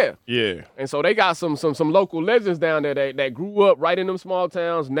there is there. Yeah. And so they got some local legends down there that grew up right in them small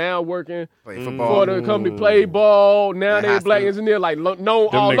towns, now working Play football. for the company, play ball. Now they're high black school. engineer, like known Them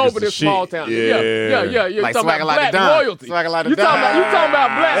all niggas over the this small shit. town. Yeah. Yeah. Like You're talking Swagger about like black the Don. royalty. Swagger like the You talking Don. about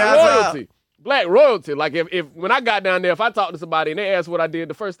black Yes, royalty. Black royalty. Like if when I got down there, if I talked to somebody and they asked what I did,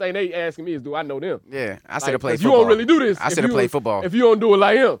 the first thing they asking me is, do I know them? Yeah, I should Like, have played 'cause football. You don't really do this. I if should have you- played football. If you don't do it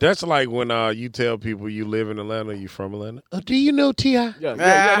like him. That's like when you tell people you live in Atlanta, you from Atlanta. Do you know T.I.? Yeah.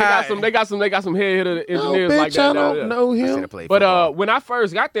 They got some head hitter engineers no, bitch, like that. I down don't there. know I should him. have played football. But when I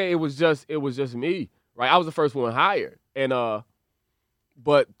first got there, it was just me, right? I was the first one hired, and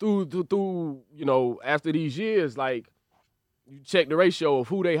but through after these years, like you check the ratio of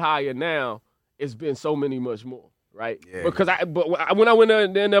who they hire now, it's been so many much more, right? Yeah. Because when I went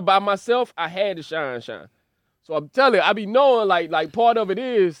in there by myself, I had to shine. So I'm telling you, I be knowing like part of it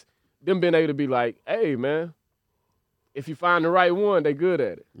is them being able to be like, hey man, if you find the right one, they good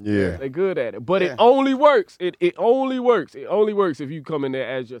at it. Yeah. They good at it. But Yeah. it only works. It only works. It only works if you come in there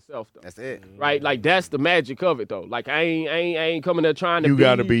as yourself, though. That's it. Right? Like that's the magic of it, though. Like I ain't coming there trying to. You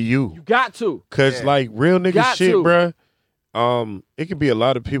got to be you. You got to. Cause like real nigga Got shit, to. bruh. It could be a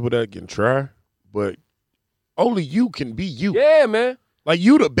lot of people that can try, but only you can be you. Yeah, man. Like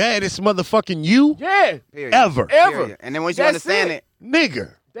you the baddest motherfucking you Yeah. Period. ever, Period. And then once you That's understand it. it,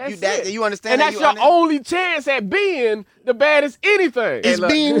 nigga. That's it. you understand And it, that's you your under- only chance at being the baddest anything. It's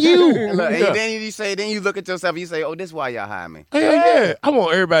look. being you. And look, and Yeah. then you look at yourself and you say, oh, this is why y'all hired me. Hell yeah. I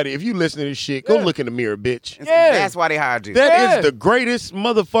want everybody, if you listen to this shit, go Yeah. look in the mirror, bitch. Yeah. That's why they hired you. That is Yeah. the greatest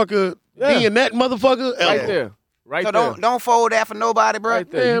motherfucker Yeah. being that motherfucker ever. Right there. Right so there. don't fold that for nobody, bro.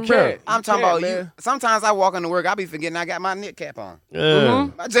 Right there. Man, You bro. can't. I'm talking You about can't, you. man. Sometimes I walk into work, I be forgetting I got my knit cap on. Yeah.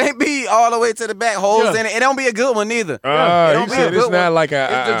 My JB all the way to the back, holes Yeah. in it. It don't be a good one neither. It He don't be a said it's good not one. like It's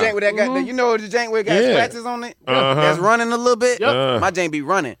the jank a. with that got the, you know the jank with got Yeah. scratches on it. Uh-huh. That's running a little bit. Yep. My jank be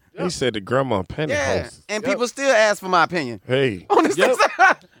running. He said the grandma pantyhose. Yeah. And Yep. people still ask for my opinion. Hey. On this Yep.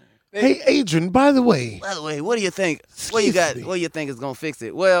 Hey, Adrian, by the way, By the way, what do you think? What you got? me. What do you think is gonna fix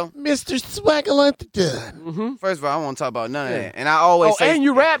it? Well, Mr. Swaggalantadon. first of all, I want to talk about none of that. And I always Oh, say, and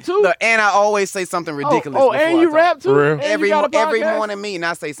you rap too? look, and I always say something ridiculous. Oh, before and I you talk. rap too? For real? And you Every got a every podcast? morning meeting,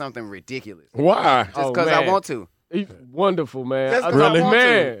 I say something ridiculous Why? just Oh, because I man. want to. He's wonderful, man. Just 'cause I want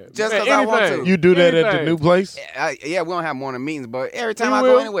Man. to. Just Man, 'cause I want anything. to. You do that at the Anything. new place? Yeah, we don't have morning meetings, but every time He I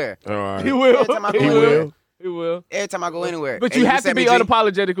will. go anywhere, All right. He will. Every time I go He anywhere. will. He will. every time I go anywhere. But Hey, you have to reset be me, G?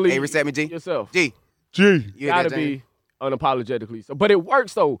 unapologetically Hey, reset me, G. yourself. G, Gee. you hear Gotta that, James? be unapologetically. So, but it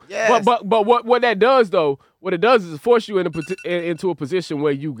works though. Yes. But what that does though, what it does is force you into a position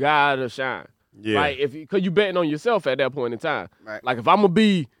where you gotta shine. Yeah. Right? Because you betting on yourself at that point in time. Right. Like if I'm gonna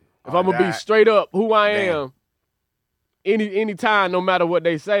be that. straight up who I Damn. am, any time, no matter what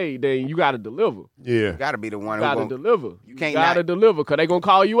they say, then you gotta deliver. Yeah. You gotta be the one You who gotta gonna, deliver. You can't gotta not- deliver because they gonna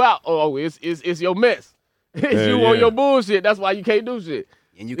call you out. Oh, it's your mess. It's Yeah, you on yeah. your bullshit. That's why you can't do shit.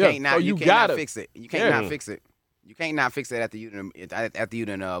 and you Yeah, can't not so you you can't gotta. not fix it. You can't Yeah. not fix it. You can't not fix it after you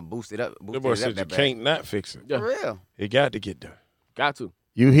done boost it up. The Boosted boy it up said you that bad. can't not fix it. Yeah. For real. It got to get done. Got to.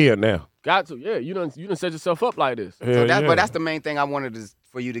 You here now. Got to. Yeah, you done set yourself up like this. Hell yeah. But that's the main thing I wanted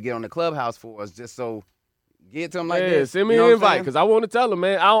for you to get on the clubhouse for is just so get to them like Yeah, this. send me You know an what I'm invite saying? because I want to tell them,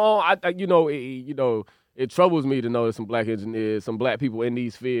 man. It troubles me to know there's some black engineers, some black people in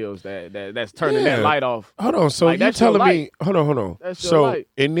these fields that's turning that Yeah. light off. Hold on. So Like, you that's your telling me? light. Hold on. That's your So light.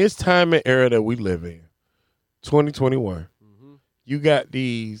 in this time and era that we live in, 2021, you got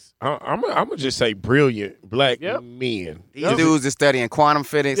these. I'm gonna just say brilliant black Yep. men. These dudes are studying quantum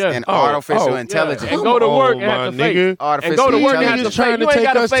physics and artificial intelligence. And go to work and my have to fake. nigga. Artificial And go to work and have intelligence. to Niggas trying to You ain't take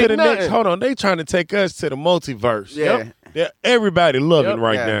gotta us to fake the next. nothing. Hold on, they trying to take us to the multiverse. Yeah. Everybody loving Yep.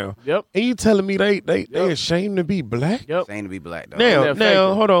 right Yeah. now. Yep. And you telling me they ashamed to be black? Yep. Ain't to be black though. Now, they're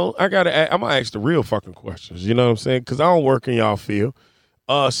faking. hold on. I'm gonna ask the real fucking questions. You know what I'm saying? Because I don't work in y'all field.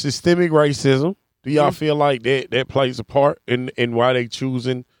 Systemic racism. Do y'all feel like that plays a part in why they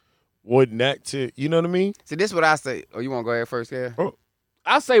choosing what not to? You know what I mean? See, this is what I say. Oh, you want to go ahead first, yeah?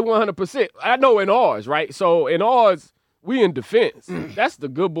 I say 100%. I know in ours, right? So in ours, we in defense. That's the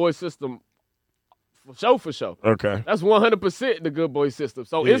good boy system for sure. Okay. That's 100% the good boy system.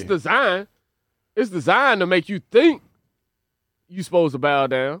 So Yeah. it's designed to make you think you supposed to bow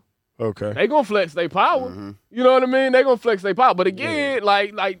down. Okay. They gonna flex their power. You know what I mean? They gonna flex their power. But again,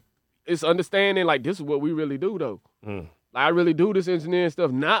 like it's understanding like this is what we really do though. Like, I really do this engineering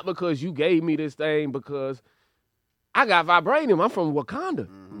stuff not because you gave me this thing, because I got vibranium. I'm from Wakanda.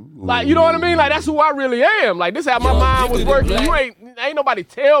 Like, you know what I mean? Like, that's who I really am. Like, this is how my mind was working. You ain't nobody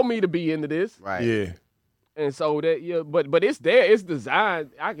tell me to be into this. Right. Yeah. And so that but it's there. It's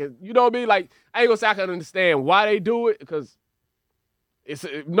designed. I can, you know what I mean? Like, I ain't gonna say I can understand why they do it, because it's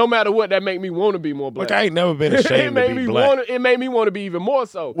no matter what, that make me want to be more black. Look, I ain't never been ashamed to be black. It made me want to be even more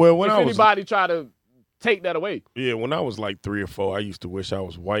so. Well, when if I was- anybody try to take that away. Yeah, when I was like 3 or 4, I used to wish I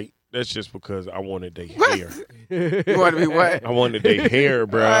was white. That's just because I wanted their hair. You want to be what? I wanted their hair,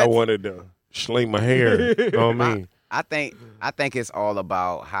 bro. I wanted to sling my hair. You know what I mean? I think it's all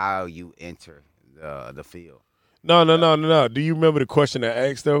about how you enter the field. No. Do you remember the question I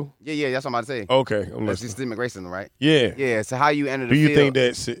asked though? Yeah, that's what I'm about to say. Okay, I'm That's listening. systemic racism, right? Yeah. Yeah, so how you enter the Do you field. think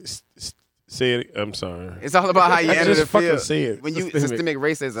that said? I'm sorry. It's all about how you I enter just the fucking field. said. When you Systemic. systemic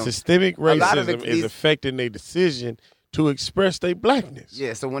racism. Systemic lot of racism is these- affecting their decision to express their blackness.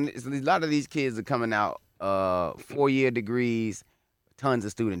 Yeah, so when a lot of these kids are coming out 4-year degrees, tons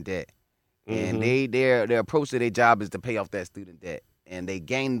of student debt. And their approach to their job is to pay off that student debt. And they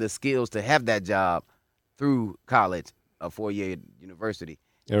gain the skills to have that job through college, a 4-year university.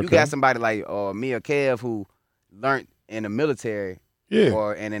 You Okay. got somebody like me or Kev who learned in the military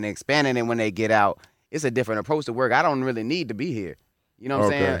Yeah. and then expanding it when they get out. It's a different approach to work. I don't really need to be here. You know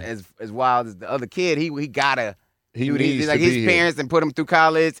what I'm Okay. saying? As wild as the other kid, he gotta He do needs these. to Like be his here. parents and put him through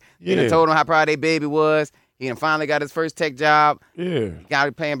college. Yeah. And told him how proud their baby was. He done finally got his first tech job. Yeah. Got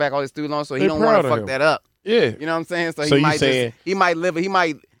to paying back all his student loans, so he They don't proud want to of fuck him. that up. Yeah. You know what I'm saying? So So he you might saying- he might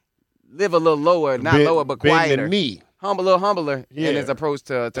live a little lower, not Bend- lower, but bend quieter. the knee. A little humbler Yeah. in his approach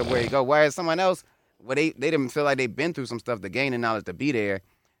to where he go. Whereas someone else, they didn't feel like they've been through some stuff to gain the knowledge to be there.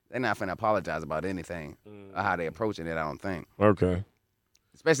 They're not finna apologize about anything or how they approaching it. I don't think, Okay.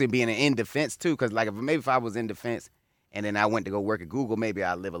 especially being in defense too. Because like if I was in defense and then I went to go work at Google, maybe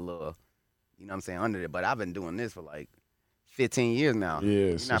I'd live a little, you know what I'm saying, under it. But I've been doing this for like 15 years now. Yeah,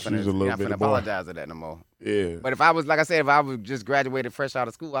 You're so not she's finna, a little you're not bit finna of boy. apologize to that no more. Yeah. But if I was, like I said, if I was just graduated fresh out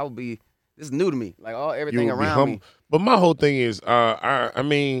of school, I would be. This is new to me. Like everything would be around humble. me. But my whole thing is, I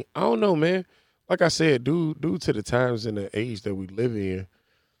mean, I don't know, man. Like I said, due to the times and the age that we live in,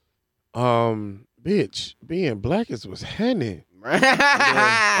 bitch, being black is what's happening.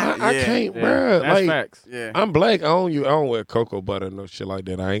 I can't, bruh. That's Like, facts. Yeah. I'm black. I don't wear cocoa butter, no shit like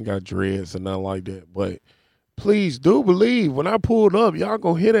that. I ain't got dreads or nothing like that. But please do believe when I pulled up, y'all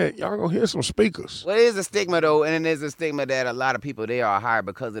gonna hear that. Y'all gonna hear some speakers. Well, it is a stigma though, and it is a stigma that a lot of people they are hired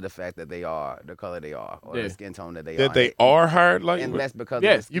because of the fact that they are the color they are or the skin tone that they are. That they are hired like. and that's because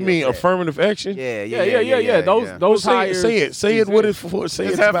Yes. of the You skill mean set. affirmative action? Yeah. Those Say it. hires Say it. Say it. What it for? Say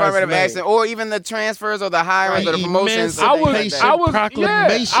It's it. by its affirmative name. action, or even the transfers or the hirings or the Right, promotions. I was- things like I that. was-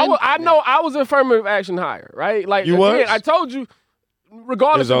 proclamation. I know I was affirmative action hire, right? Like You again, was? I told you,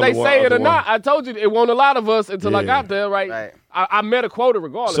 regardless There's if they only one say it other or not, one. I told you it wasn't a lot of us until I Yeah. got there, right? Right. I met a quota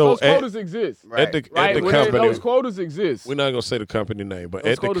regardless. So those at- quotas exist, Right. At the right? When company, those quotas exist. we're not gonna say the company name, but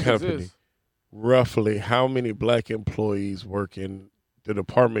Those at the quotas company, exist. roughly how many black employees work in the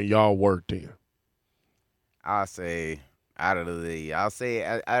department y'all worked in? I'll say out of the, I'd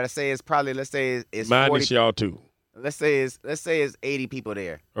say it's probably let's say it's Minus 40, y'all too. let's say it's 80 people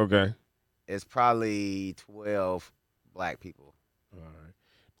there. Okay. It's probably 12 black people. All right.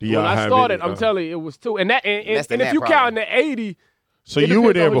 Do y'all When I have started, any, I'm telling you, it was two. And that and Less than if that, you probably. count the 80, So it you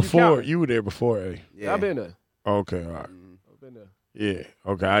were depends there on who you before. count. You were there before, eh? Yeah. I've been there. Okay. All right. I've been there. Yeah.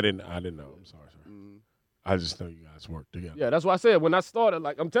 Okay. I didn't know. I'm sorry, sir. Mhm. I just know you guys work together. Yeah, that's why I said when I started,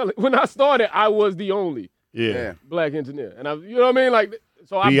 like I'm telling when I started, I was the only Yeah. black engineer. And you know what I mean? Like,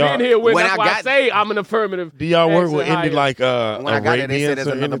 so I've y'all- been here with, When that's I why I got- say I'm an affirmative. Do y'all work action with any hire. like When I got there, they said Arabians there's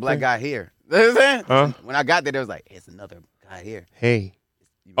or another anything? black guy here. You know what I'm saying? Huh? When I got there, they was like, it's another guy Guy here. Hey.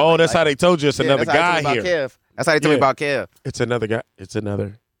 Oh, that's how they told you it's another guy here. That's how they told me about Kev. It's another guy. It's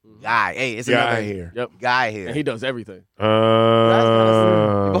another guy. Hey, it's guy another here. Yep. guy here. And he does everything. You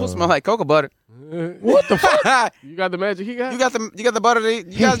both smell like cocoa butter. What the fuck? You got the magic he got? You got the butter. You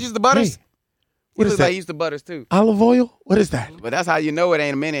guys use the butters? Hey, what is Like that? you use the butters too. Olive oil? What is that? But that's how you know it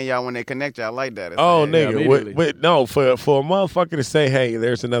ain't many of y'all when they connect y'all like that. It's Oh, like, nigga. immediately. No, for a motherfucker to say, hey,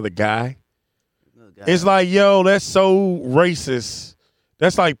 there's another guy. It's like, yo, that's so racist.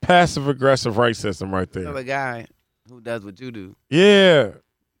 That's like passive-aggressive racism right there. another guy who does what you do Yeah.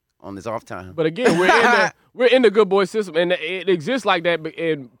 on this off time. But again, we're in the good boy system, and it exists like that,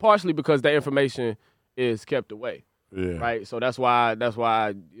 and partially because that information is kept away, Yeah. right? So that's why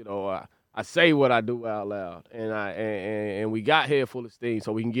you know I say what I do out loud, and we got Head Full of Steam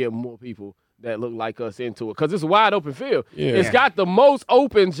so we can get more people that look like us into it because it's a wide open field. Yeah. It's got the most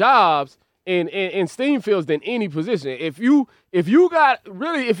open jobs in STEAM fields than any position. If you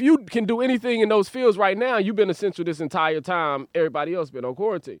can do anything in those fields right now, you've been essential this entire time. Everybody else been on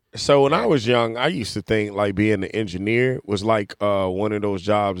quarantine. So when I was young, I used to think like being an engineer was like one of those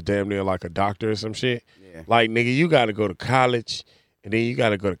jobs damn near like a doctor or some shit. Yeah. Like, nigga, you got to go to college, and then you got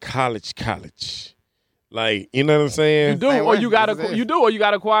to go to college. Like, you know what I'm saying? You do, Same or way. you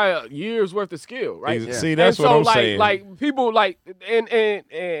gotta acquire years worth of skill, right? Yeah. See, that's and what so, I'm like, saying. Like people like and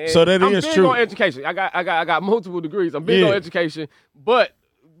So that I'm is big true. on education. I got multiple degrees. I'm big on education, but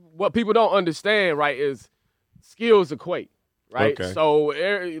what people don't understand, right, is skills equate, right? Okay. So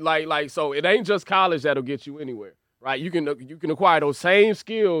so it ain't just college that'll get you anywhere, right? You can acquire those same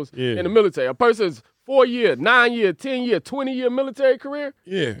skills Yeah. in the military. A person's 4-year, 9-year, 10-year, 20-year military career.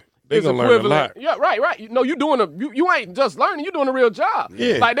 Yeah. They Is gonna learn a equivalent. lot. Yeah, right. You know, you ain't just learning. You doing a real job.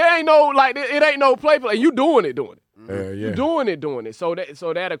 Yeah. Like there ain't no it ain't no play. You doing it. Yeah. You doing it. So that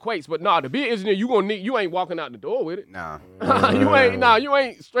equates. But to be an engineer, you ain't walking out the door with it. Nah. You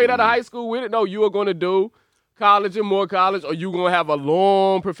ain't straight out of high school with it. No, you are gonna do college and more college, or you gonna have a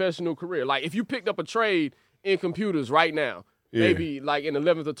long professional career. Like if you picked up a trade in computers right now, Yeah. maybe like in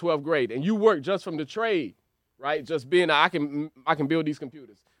 11th or 12th grade, and you work just from the trade, right? Just being I can build these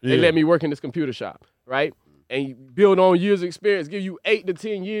computers. They Yeah. let me work in this computer shop, right? And you build on years of experience, give you 8 to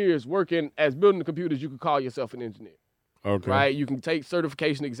 10 years working as building the computers, you can call yourself an engineer, Okay. right? You can take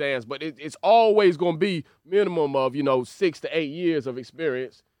certification exams, but it's always going to be minimum of, 6 to 8 years of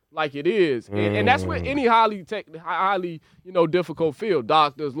experience like it is. And that's what any highly difficult field,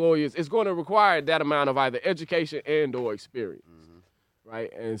 doctors, lawyers, it's going to require that amount of either education and or experience,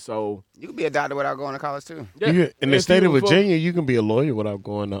 right? And so You could be a doctor without going to college too. In the if state you of were full- Virginia, you can be a lawyer without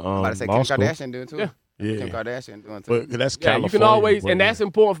going to I'm about to say law Kim school. Kardashian doing too. Yeah. Yeah. Kim Kardashian doing too. But that's Yeah, California. you can always, but and that's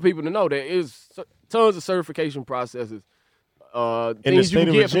important for people to know. There is tons of certification processes, things you state can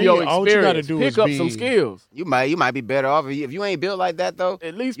of get from your Virginia, all you gotta experience. do Pick is up be- some skills. You might be better off if you ain't built like that though.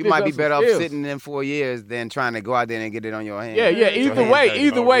 At least you pick might up be some better off skills. sitting in 4 years than trying to go out there and get it on your hand. Yeah. Get your Either hands way,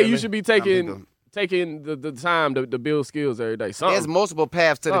 dirty. really? you should be taking the time to build skills every day. There's Something. multiple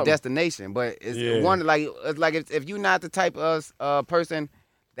paths to the Something. destination, but it's Yeah. one it's like if you're not the type of person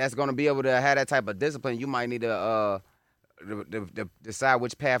that's gonna be able to have that type of discipline, you might need to decide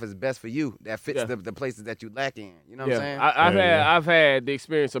which path is best for you that fits Yeah. the places that you lack in. You know what I'm saying? I've had the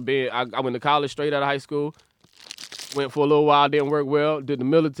experience of being. I went to college straight out of high school. Went for a little while, didn't work well. Did the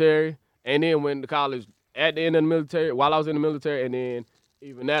military, and then went to college at the end of the military. While I was in the military, and then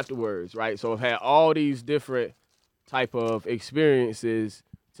even afterwards, right? So I've had all these different type of experiences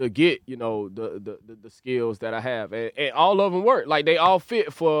to get, the skills that I have, and all of them work. Like they all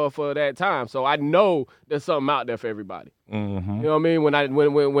fit for that time. So I know there's something out there for everybody. Mm-hmm. You know what I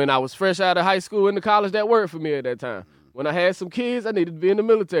mean? When I was fresh out of high school into college, that worked for me at that time. When I had some kids, I needed to be in the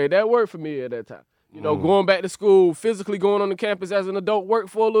military. That worked for me at that time. Going back to school, physically going on the campus as an adult worked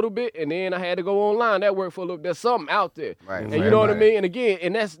for a little bit, and then I had to go online. That worked for a little. There's something out there, Right. and you know what I mean. And again,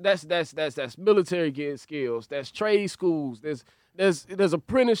 and that's military getting skills. That's trade schools. There's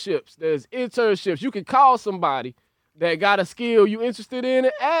apprenticeships. There's internships. You can call somebody that got a skill you interested in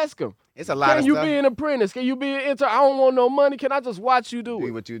and ask them. It's a lot Can of you stuff. be an apprentice? Can you be an intern? I don't want no money. Can I just watch you do Do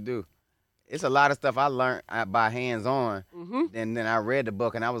it? what you do. It's a lot of stuff I learned by hands on, Mm-hmm. and then I read the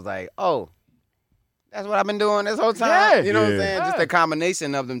book and I was like, oh, that's what I've been doing this whole time. Yeah. You know what I'm Yeah. saying? Just a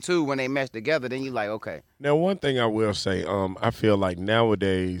combination of them two when they mesh together. Then you like, okay, Now, one thing I will say, I feel like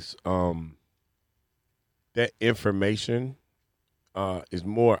nowadays, that information is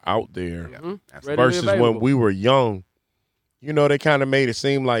more out there Mhm. absolutely. Readily versus when available. we were young. They kind of made it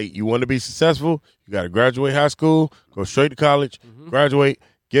seem like you want to be successful, you got to graduate high school, go straight to college, graduate,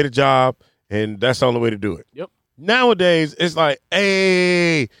 get a job, and that's the only way to do it. Yep. Nowadays, it's like,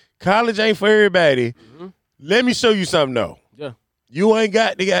 hey, college ain't for everybody. Let me show you something, though. You ain't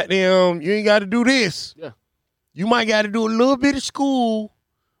got the goddamn. You ain't got to do this. Yeah. You might got to do a little bit of school,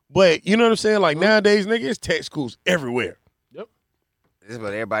 but you know what I'm saying. Like nowadays, nigga, it's tech schools everywhere. This is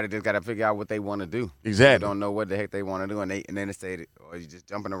what everybody just got to figure out what they want to do. Exactly. They don't know what the heck they want to do, and then they say, or you just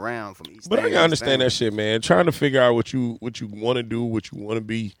jumping around from each. But I can understand that shit, man. Trying to figure out what you want to do, what you want to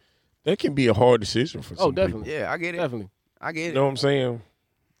be, that can be a hard decision for some definitely. people. Yeah, I get it. Definitely. I get it. You know what I'm saying?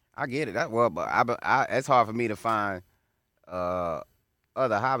 I get it. But it's hard for me to find other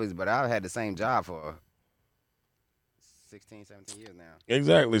hobbies. But I've had the same job for 16, 17 years now.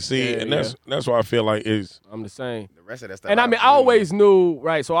 Exactly. See, and that's why I feel like I'm the same. The rest of that stuff. And I mean, I always knew,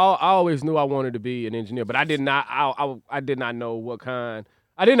 right? So I always knew I wanted to be an engineer, but I did not. I did not know what kind.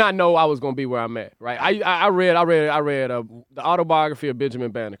 I did not know I was going to be where I'm at. Right? I read the autobiography of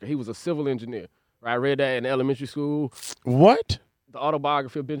Benjamin Banneker. He was a civil engineer. Right? I read that in elementary school. What? The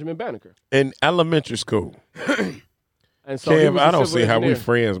autobiography of Benjamin Banneker. In elementary school. And so Kev, I don't see how we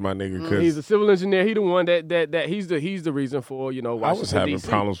friends, my nigga. Cause he's a civil engineer. He the one that he's the reason for Washington, I was having DC,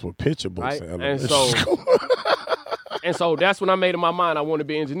 problems with picture books. right? In And elementary so school. and so that's when I made in my mind I wanted to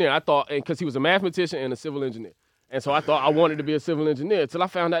be an engineer. I thought, because he was a mathematician and a civil engineer, and so I thought I wanted to be a civil engineer. Till I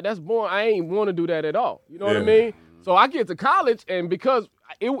found out that's boring. I ain't want to do that at all. You know what I mean? So I get to college, and because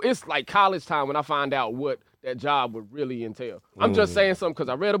it's like college time when I find out what that job would really entail. I'm just saying something because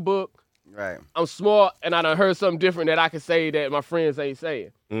I read a book. Right. I'm smart, and I done heard something different that I can say that my friends ain't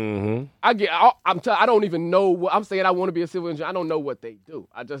saying. Mm-hmm. I don't even know what I'm saying. I want to be a civil engineer. I don't know what they do.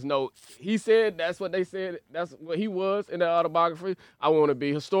 I just know he said that's what they said. That's what he was in the autobiography. I want to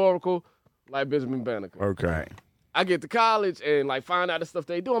be historical, like Benjamin Banneker. Okay. Right. I get to college and like find out the stuff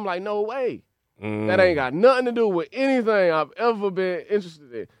they do. I'm like, no way. That ain't got nothing to do with anything I've ever been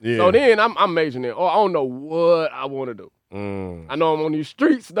interested in. Yeah. So then I'm majoring in. I don't know what I want to do. I know I'm on these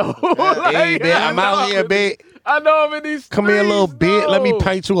streets though. Hey, man, I'm out here, man. I know I'm in these streets. Come here a little bit. Let me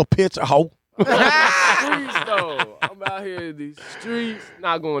paint you a picture, ho. Streets, though. I'm out here in these streets,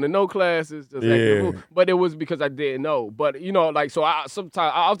 not going to no classes, just acting a fool. But it was because I didn't know. But so I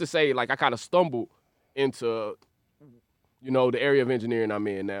often say like I kind of stumbled into, the area of engineering I'm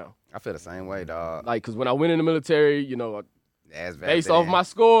in now. I feel the same way, dog. Like, because when I went in the military, based off my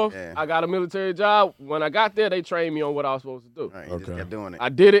score, I got a military job. When I got there, they trained me on what I was supposed to do. Right, you just kept doing it. I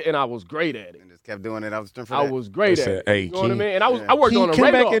did it, and I was great at it. And just kept doing it. I was great at it. Hey, you know what I mean? And I worked on the come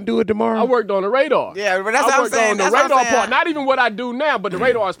radar. back and do it tomorrow. I worked on the radar. Yeah, but that's what I'm saying. I worked on the radar part. Not even what I do now, but the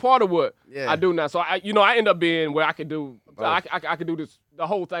radar is part of what Yeah. I do now. So I end up being where I could do. I could do this the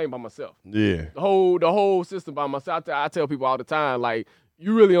whole thing by myself. Yeah. The whole system by myself. I tell people all the time, like,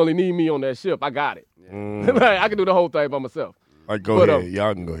 you really only need me on that ship. I got it. Like, I can do the whole thing by myself. Like, go ahead.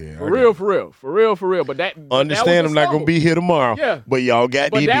 Y'all can go ahead. For real. But that understand I'm not going to be here tomorrow. Yeah. But y'all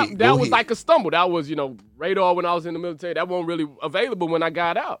got But DD. that was like a stumble. That was, radar when I was in the military. That wasn't really available when I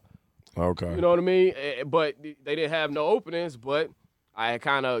got out. Okay. You know what I mean? But they didn't have no openings. But I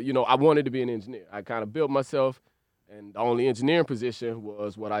kind of, I wanted to be an engineer. I kind of built myself. And the only engineering position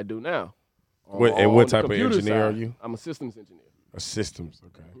was what I do now. What type of engineer are you? I'm a systems engineer. A systems,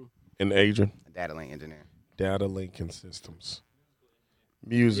 okay. And Adrian? A data link engineer. Data linking systems.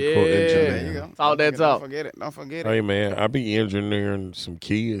 Musical There you engineer. go. Talk that talk. Don't forget it. Hey, man, I be engineering some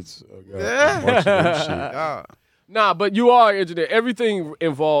kids. I got Yeah. a bunch of that shit. Dog. Nah, but you are an engineer. Everything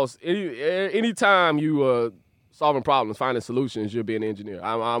involves anytime you solving problems, finding solutions, you're being an engineer.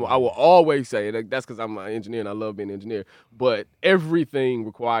 I will always say that's because I'm an engineer and I love being an engineer. But everything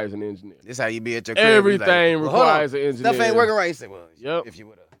requires an engineer. This how you be at your crib. Everything You like, well, requires an engineer. Stuff ain't working right. You say, well, Yep. if you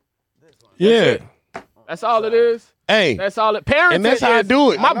would have. Yeah. That's all it is. Hey. That's all it. Parenting And that's how I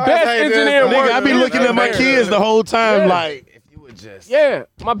do it. My I know best that's how it is. engineering Nigga, work. I be looking at my kids the whole time like, If you would just. Yeah,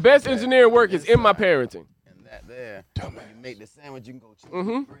 my best engineering work is in my parenting. And that there. When you make the sandwich, you can go choose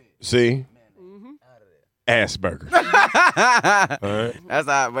the bread. see? Asperger's.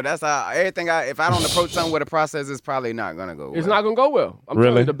 That's how everything. If I don't approach something with a process, it's probably not gonna go. It's well. not gonna go well. I'm Really?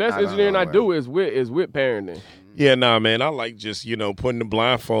 telling you, the best Not gonna engineering go I well. do is with parenting. Yeah, nah, man. I like just, putting the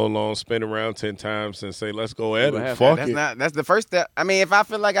blindfold on, spin around 10 times and say, let's go at it. Fuck it. That's the first step. I mean, if I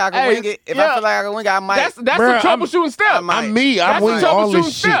feel like I can Hey, wing it, I yeah. feel like I can wing it, I might. That's Bruh, the troubleshooting step. I'm me. I That's wing the all this troubleshooting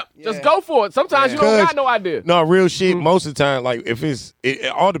shit. step. Just Yeah. go for it. Sometimes you don't got no idea. No, real shit. Most of the time, like if it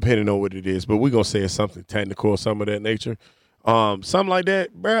all depending on what it is, but we're gonna say it's something technical or something of that nature. Something like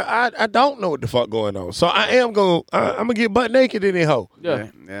that, bro. I don't know what the fuck going on, so I'm gonna get butt naked in that hoe. Yeah.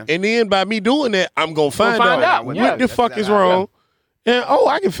 And then by me doing that, I'm gonna find out what yeah. the fuck is wrong. And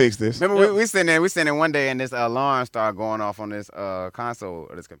I can fix this. Remember, we sitting there one day, and this alarm started going off on this console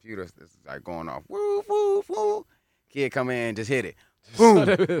or this computer. It's like going off. Woo, woo, woo. Kid come in and just hit it. Boom.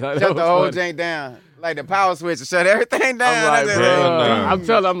 Shut the whole jank down. Like the power switch to shut everything down. I'm like, Hell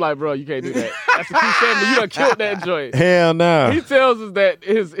no. I'm like, bro, you can't do that. That's a 270. You done killed that joint. Hell no. He tells us that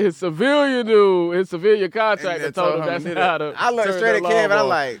his civilian contractor told him that's how to. I looked turn straight at the Kev and alarm I'm off.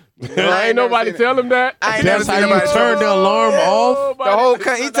 like, Ain't nobody tell him that. I ain't That's never how seen you nobody turn the alarm off? The whole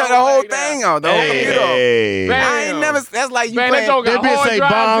he took the whole thing off. The whole computer off. Hey. I ain't never. That's like you Man, playing. that joke That got bitch hard say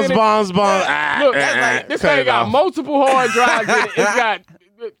drives in it. bombs. Look, that's like- this cut thing it got off. multiple hard drives in it. It's got,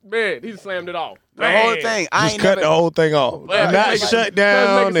 man, he slammed it off. The whole thing. I Just ain't cut never. the whole thing off. Man, Not make it- shut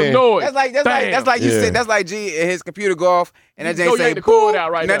down. Let's make some and- noise. That's like you Yeah. said. That's like G and his computer go off and that Go Jane say yank the cord boom.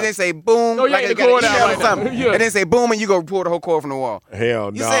 out right And that now. Jane say boom. Go like yank it's the got cord an out email right or something. now. Yeah. And then say boom and you go pull the whole cord from the wall.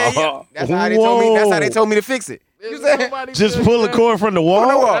 Hell You no. said yeah. That's how they told me. That's how they told me to fix it. You said Nobody Just said pull the that. cord from the From the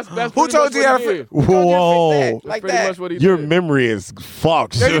wall? wall. That's Who pretty told much you what that? he did. Whoa. Like That's pretty that. much what he Your did. memory is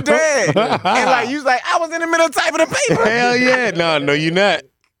fucked. No, you dead. And like you was like, I was in the middle of typing the paper. Hell yeah. No, you're not.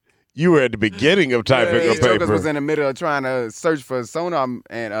 You were at the beginning of typing These a jokers paper. was in the middle of trying to search for sonar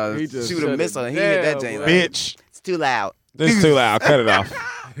and He just shoot shut a it missile. And he hit that down, Jane. boy. Bitch. It's too loud. This is too loud. Cut it off.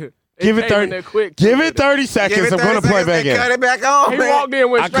 Give it came in 30. there quick, Give too. it 30 seconds. Give it I'm going to 30 play seconds back and cut in. it back on, He man. walked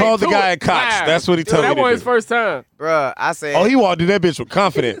in with I called the guy at Cox. Live. That's what he told me That to wasn't his do. first time. Bruh, I said. Oh, he walked in that bitch with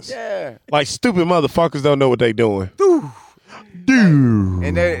confidence. Yeah. Like stupid motherfuckers don't know what they doing. Dude.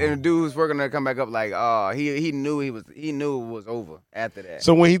 And the dude was working to come back up like, oh, he knew it was over after that.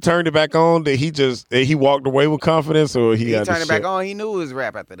 So when he turned it back on, did he walked away with confidence, or he He got turned the it back shit? on. He knew it was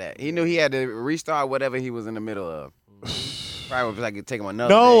rap after that. He knew he had to restart whatever he was in the middle of. Probably was like it take him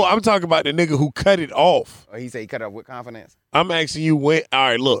another. No, day. I'm talking about the nigga who cut it off. Or he said he cut it off with confidence. I'm asking you when. All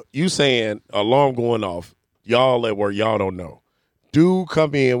right, look, you saying alarm going off. Y'all at work, y'all don't know. Dude,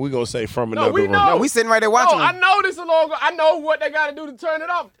 come in. We gonna say from another we room. know. No, we sitting right there watching I him. know this a long ago. I know what they got to do to turn it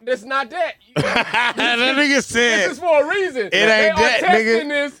off. That's not that. that nigga This said, is for a reason. It ain't they that, are testing nigga.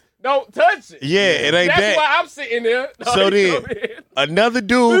 this. Don't touch it. "Yeah, it ain't That's that." why I'm sitting there. So then, another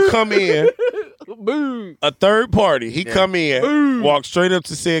dude come in, Boom. a third party. He come in, walk straight up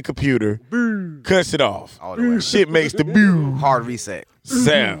to said computer, cuts it off. All the way. Shit makes the boo Hard reset.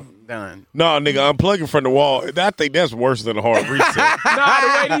 sound. Done. No, nigga, unplugging from the wall. I think that's worse than a hard reset. Nah,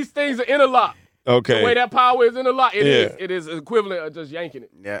 the way these things are interlocked. The way Okay. that power is interlocked, Yeah. it is equivalent of just yanking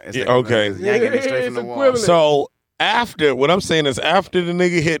it. Yeah. It's Yeah, like- okay. it's yanking it straight from It's the wall. equivalent. So after, what I'm saying is after the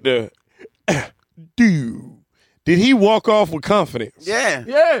nigga hit the dude, did he walk off with confidence? Yeah.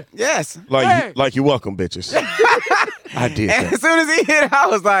 Yeah. Yes. Like, Hey. like you welcome, bitches. I did And that. as soon as he hit it, I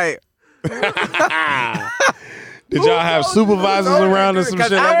was like, Did y'all have supervisors around or some shit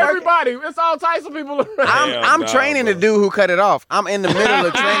Because like that? Everybody. It's all types of people around. I'm nah, training the bro. dude who cut it off. I'm in the middle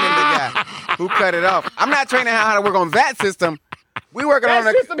of training the guy who cut it off. I'm not training how to work on that system. We working on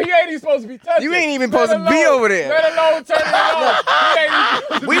That the. system he ain't even supposed to be touching. You ain't even Let supposed to be alone- over there. Let alone turn it off. He ain't even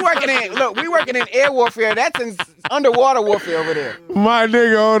supposed to We working in. Look, we working in air warfare. That's in underwater warfare over there. My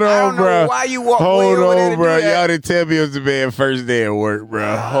nigga, hold I on, don't know bro. why you walk way Hold over there on, to bro. do that. Y'all didn't tell me it was the man first day at work,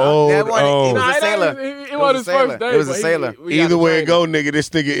 bro. Hold that one- on. it was Nah, a sailor. It was his first day. It was a but he- sailor. we got Either to way it train him. go, nigga, this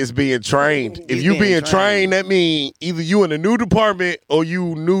nigga is being trained. If He's you being being trained. trained, that mean either you in a new department or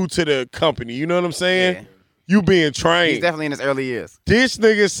you new to the company. You know what I'm saying? Yeah. You being He's trained. definitely in his early years. This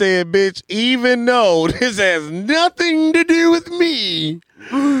nigga said, bitch, even though this has nothing to do with me.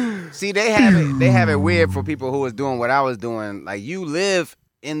 See, they have it weird for people who was doing what I was doing. Like you live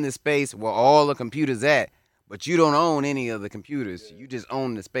in the space where all the computers at, but you don't own any of the computers. You just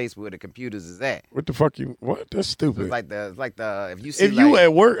own the space where the computers is at. What the fuck you, what? That's So stupid. it's like the if you see If you like,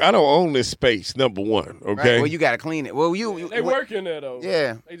 at work, I don't own this space, number one, right, okay? well you gotta clean it. Well you They work in there, though.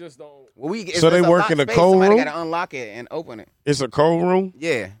 Yeah. They just don't. Well, we So they it's a work locked in the space. cold Somebody room? gotta unlock it and open it. It's a cold room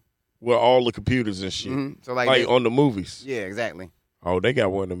Yeah. with all the computers and shit. Mhm. So like, Like they- on the movies. yeah, exactly. Oh, they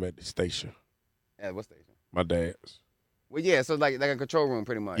got one of them at the station. At what station? My dad's. Well, yeah. So like a control room,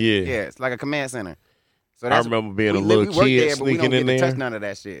 pretty much. Yeah. Yeah. It's like a command center. So I remember being a little we work kid there, but we sneaking don't in get to there. touch none of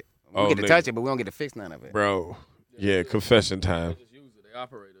that shit. We Oh, get to nigga. touch it, but we don't get to fix none of it. Bro, yeah, confession time. Just use it. They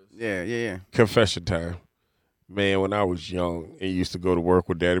operators. Yeah, yeah, yeah. Confession time. Man, when I was young and used to go to work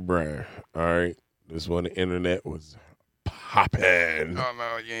with Daddy Brian, all right? This when the internet was popping. Oh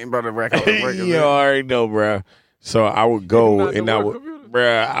no, you ain't brought the record. You already know, bro. So I would go Not the and I work would, computer.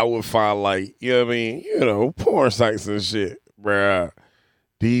 bruh, I would find like, you know what I mean? You know, porn sites and shit, bruh.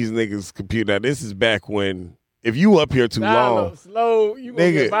 These niggas computer. Now, this is back when, if you up here too long, Slow. You gonna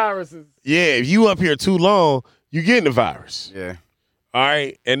Nigga. get viruses. yeah, if you up here too long, you getting the virus. Yeah. All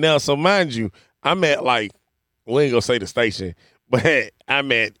right. And now, so mind you, I'm at like, we ain't gonna say the station, but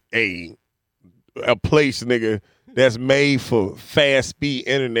I'm at a place, nigga, that's made for fast speed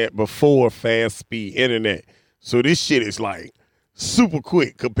internet before fast speed internet. So this shit is like super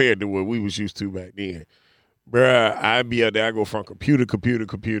quick compared to what we was used to back then. Bruh, I be out there, I go from computer,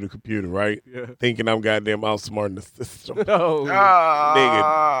 right? Yeah. Thinking I'm goddamn outsmarting the system. Oh, Nigga,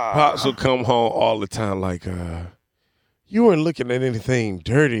 Pops will come home all the time like, you weren't looking at anything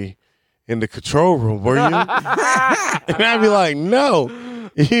dirty in the control room, were you? And I'd be like, no.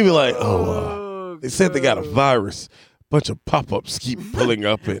 And he'd be like, they said they got a virus. Bunch of pop-ups keep pulling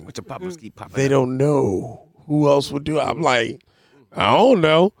up and Bunch of pop-ups keep popping they up. don't know who else would do it. I'm like, I don't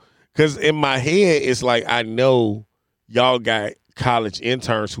know. Because in my head, it's like I know y'all got college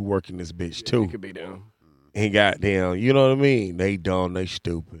interns who work in this bitch too. it could be them. And goddamn, you know what I mean? They dumb, they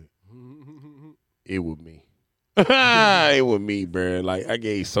stupid. It was me. It was me, bro. Like, I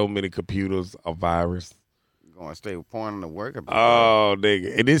gave so many computers a virus. Going straight with porn on the work. Oh,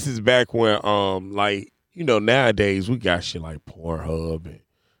 nigga. And this is back when, like, you know, nowadays we got shit like Pornhub and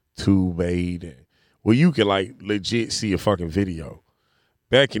TubeAid. And, well, you can, like, legit see a fucking video.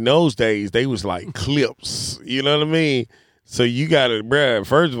 Back in those days, they was like clips. You know what I mean? So you got to, bruh,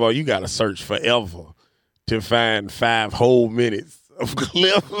 first of all, you got to search forever to find 5 whole minutes of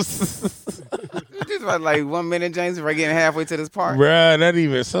clips. Just about like 1 minute, James, we're getting halfway to this part. Bruh, not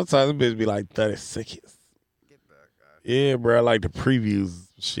even, sometimes it bitch be like 30 seconds. Yeah, bruh, like the previews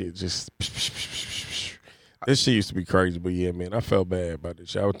shit, just, this shit used to be crazy, but yeah, man, I felt bad about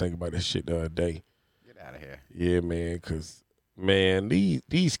this shit. I was thinking about this shit the other day. Get out of here. Yeah, man, because, man,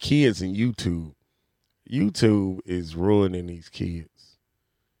 these kids in YouTube is ruining these kids.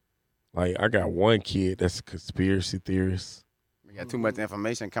 Like, I got one kid that's a conspiracy theorist. We got too much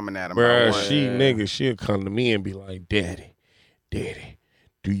information coming at him. Bruh, she'll come to me and be like, Daddy,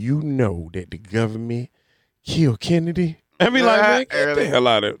 do you know that the government killed Kennedy? I be like, man, get the hell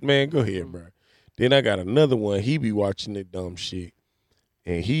out of it. Man, go ahead, bro. Then I got another one. He be watching that dumb shit.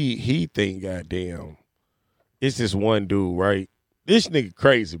 And he think, goddamn, it's this one dude, right? This nigga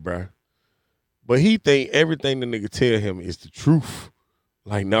crazy, bro. But he think everything the nigga tell him is the truth.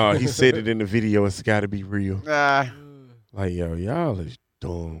 Like, nah, he said it in the video. It's got to be real. Like, yo, y'all is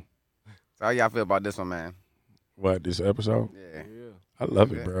dumb. So how y'all feel about this one, man? What, this episode? Yeah. I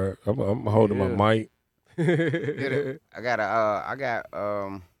love it, bro. I'm holding my mic. I got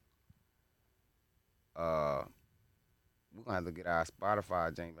we're gonna have to get our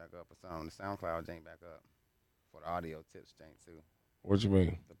Spotify jank back up or something, the SoundCloud jank back up for the audio tips jank too. What you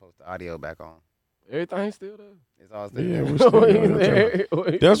mean? To post the audio back on. Everything's still there. It's all still Yeah, there. we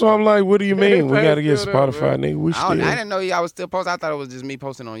still That's why I'm like, what do you mean? We got to get Spotify, nigga. We I still. didn't know y'all was still posting. I thought it was just me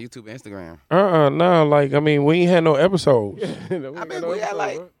posting on YouTube and Instagram. No. Like, I mean, we ain't had no episodes. I mean, we had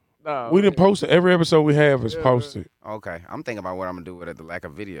like. We didn't post it. Every episode we have is posted. Okay, I'm thinking about what I'm gonna do with it. The lack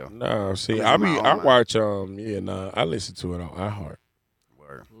of video. Nah, see, I watch. I listen to it on iHeart.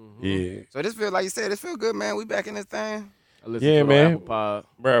 Word. Yeah. So this feel like you said. This feel good, man. We back in this thing. Yeah, man.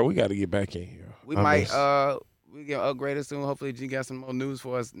 Bro, we got to get back in here. We might we get upgraded soon. Hopefully G got some more news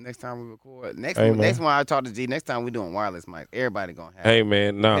for us next time we record. Next one I talk to G. Next time we doing wireless mics. Everybody gonna have Hey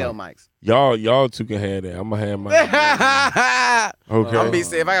man, nah. Bell mics. Y'all two can have that. I'm gonna have mine. Okay. I'm be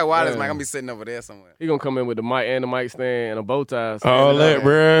sitting, if I got wireless mic, I'm be sitting over there somewhere. He gonna come in with the mic and the mic stand and a bow tie. All that,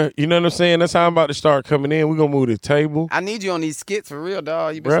 bruh. You know what I'm saying? That's how I'm about to start coming in. We gonna move the table. I need you on these skits for real,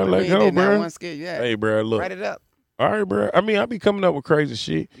 dog. You been Bruh, let go, bruh. one skit. Yeah. Hey, bruh, look. Write it up. All right, bro. I mean, I be coming up with crazy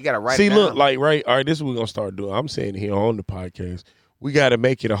shit. You gotta write See, it down. look, like, right, all right, this is what we're gonna start doing. I'm saying here on the podcast, we gotta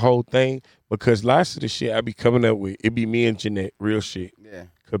make it a whole thing because lots of the shit I be coming up with, it be me and Jeanette, real shit. Yeah.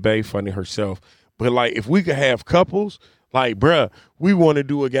 Kabay funny herself. But like, if we could have couples, like, bruh, we want to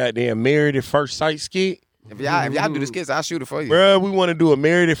do a goddamn Married at First Sight skit. If y'all do the skits, I'll shoot it for you. Bruh, we want to do a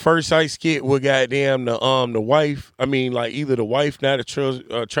Married at First Sight skit with goddamn the wife. I mean, like, either the wife not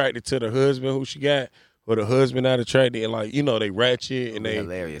attracted to the husband who she got, or the husband not attracted, and like, you know, they ratchet and they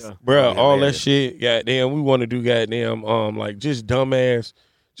hilarious. Bruh, all that shit, goddamn, we want to do goddamn like just dumbass,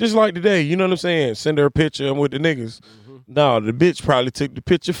 just like today, you know what I'm saying? Send her a picture with the niggas. No, the bitch probably took the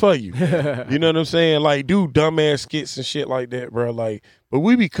picture for you. You know what I'm saying? Like, do dumbass skits and shit like that, bro. Like, but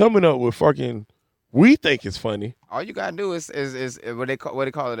we be coming up with fucking, we think it's funny. All you gotta do is what they call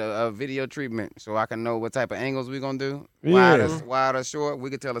it a video treatment, so I can know what type of angles we gonna do. Yeah. Wide or short, we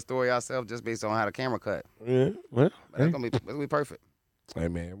could tell a story ourselves just based on how the camera cut. Yeah, well, That's gonna be perfect. Hey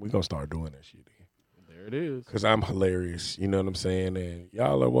man, we gonna start doing that shit again. There it is. Cause I'm hilarious, you know what I'm saying, and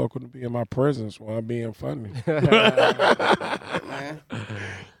y'all are welcome to be in my presence while I'm being funny. Man.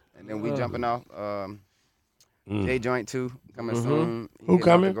 And then we jumping off. Jay Joint 2 coming soon. Who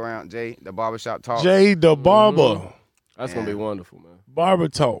coming? Jay, the barbershop talk. Jay the barber. That's gonna be wonderful, man. Barber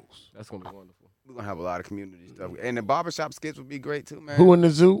talks. That's gonna be wonderful. We're gonna have a lot of community stuff, and the barbershop skits would be great too, man. Who in the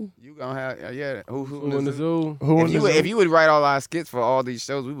zoo? You gonna have Who in the zoo? Who in the zoo? If you would write all our skits for all these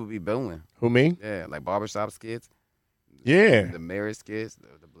shows, we would be booming. Who, me? Yeah, like barbershop skits. Yeah. The marriage skits,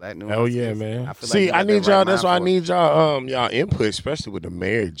 the black new. Hell yeah, skits. man. I feel See, like I you got need the y'all. right That's why I mind for it. need y'all input, especially with the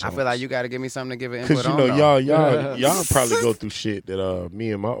marriage. I feel like you got to give me something to give it because input you know on. y'all probably go through shit that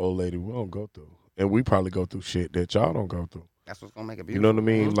me and my old lady we don't go through, and we probably go through shit that y'all don't go through. That's what's gonna make it You beautiful. know what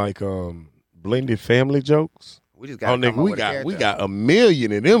I mean? Like blended family jokes. We just got. Nigga, we got a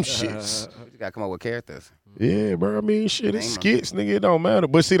million of them shits. We just got to come up with characters. Yeah, bro. I mean, shit, it's Name 'em. skits, nigga. It don't matter.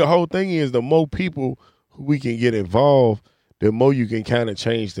 But see, the whole thing is the more people who we can get involved, the more you can kind of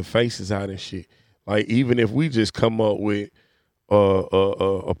change the faces out and shit. Like even if we just come up with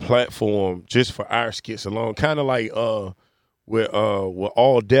a platform just for our skits alone, kind of like what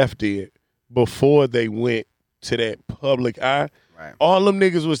All Deaf did before they went to that public eye. Right. All them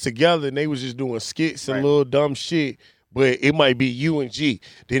niggas was together and they was just doing skits and little dumb shit. But it might be you and G.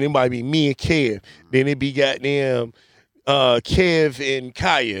 Then it might be me and Kev. Then it be goddamn Kev and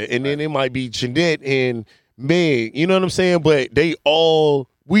Kaya. And then it might be Jeanette and Meg. You know what I'm saying? But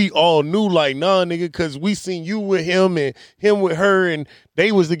we all knew like, nah, nigga, because we seen you with him and him with her and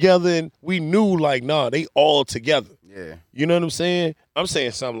they was together and we knew like, nah, they all together. Yeah, You know what I'm saying? I'm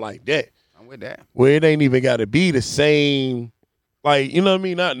saying something like that. I'm with that. Where it ain't even got to be the same. Like, you know what I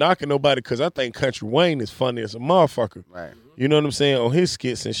mean? Not knocking nobody because I think Country Wayne is funny as a motherfucker. Right. You know what I'm saying? On his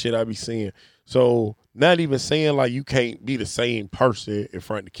skits and shit I be seeing. So not even saying like you can't be the same person in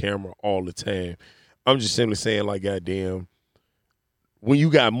front of the camera all the time. I'm just simply saying like, goddamn, when you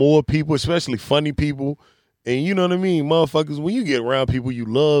got more people, especially funny people, and you know what I mean, motherfuckers, when you get around people you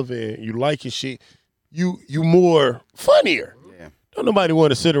love and you like and shit, you more funnier. Yeah. Don't nobody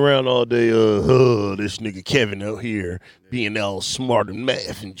want to sit around all day, this nigga Kevin out here being all smart and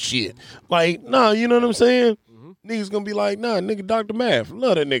math and shit. Like, nah, you know what I'm saying? Niggas gonna be like, nah, nigga, Dr. Math.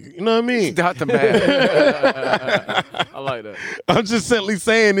 Love that nigga. You know what I mean? Dr. Matt. I like that. I'm just simply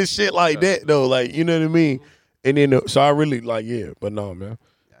saying this shit like that, though. Like, you know what I mean? And then, so I really like, yeah. But no, man.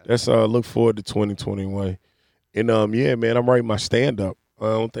 That's, look forward to 2021. And, yeah, man, I'm writing my stand-up. I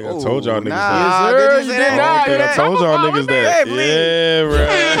don't think I told y'all niggas that. Nah, Yes, sir. did You say did that? not. I don't think I told y'all niggas that. Hey,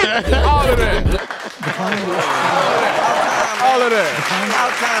 Yeah, bro. All of that. All of that.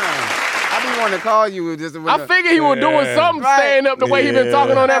 About time. I be wanting to call you just. I figured he was doing something Right. staying up the way he been Yeah.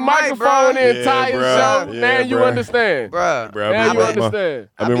 talking on that That mic, microphone the bruh. entire Yeah, bruh. show. Yeah, Now you bruh. understand. Bruh. Bro, Now I've you been writing my, understand.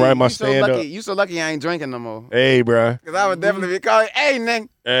 I've been writing my you so stand-up. lucky. You so lucky I ain't drinking no more. Hey, bro. Because I would definitely be calling, hey, nigga.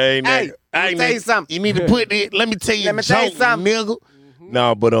 Hey, nigga. Hey, let me tell you something. You need to put it. Let me tell you, Let me tell you joke, something. nigga.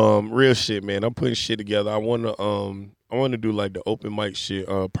 Nah, but real shit, man. I'm putting shit together. I wanna do like the open mic shit.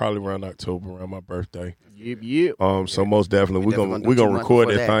 Probably around October, around my birthday. Yep. So most definitely We we're definitely gonna gonna we do gonna 2 months record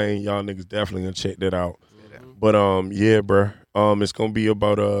before that that. thing. Y'all niggas definitely gonna check that out. But yeah, bro. It's gonna be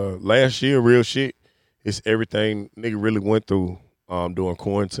about last year, real shit. It's everything nigga really went through during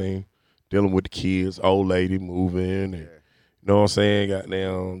quarantine, dealing with the kids, old lady moving, and you know what I'm saying.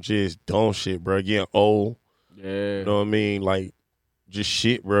 Goddamn, just dumb shit, bro. Getting old. Yeah. You know what I mean? Like just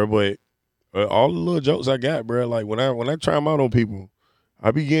shit, bro. But all the little jokes I got, bro. Like when I try them out on people, I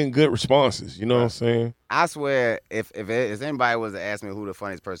be getting good responses. You know what I'm saying? I swear, if anybody was to ask me who the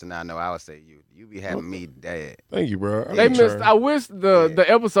funniest person I know, I would say you. You be having me dead. Thank you, bro. They missed. I wish the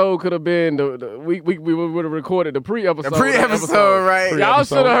episode could have been we would have recorded the pre-episode. The pre-episode, right? Y'all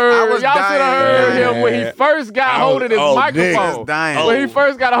should have I heard. was Y'all should have dying. heard him when he first got hold of this microphone. dying. When he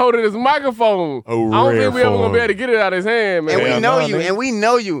first got a hold of this microphone, I don't think we ever gonna be able to get it out of his hand, man. And Hell we know no, you, nigga. and we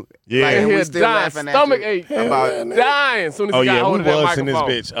know you. Yeah. Like, and He we had still dying, laughing stomach at you ache, about dying as soon as Oh he got yeah, we hold of that was in this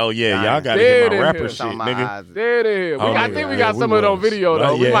microphone. bitch. Oh yeah, Dying. y'all gotta Dead get my in rapper here. shit, Talking about nigga. eyes. There it is. Oh, I nigga, think we yeah, got we some of it on was. video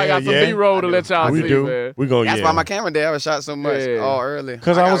though. Yeah, We might got some yeah. B-roll to let y'all We see, do. man. We gonna That's why my camera there was shot so much Yeah. all early.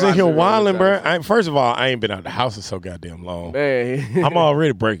 Cause I was in here wilding, bro. time. First of all, I ain't been out the house in so goddamn long. Man, I'm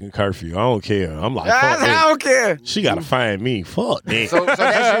already breaking curfew. I don't care. I'm like, fuck I that. don't care. She gotta find me. Fuck that. So that's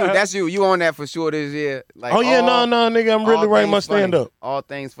you. That's you. You on that for sure this year. Like, oh yeah, no, nigga. I'm really all writing my things funny. stand up. All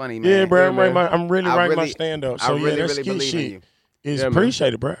things funny, man. Yeah, bro. Yeah, man. I'm really I writing my really- stand up. I So really, yeah, that really skit believe in shit you. is Yeah, man.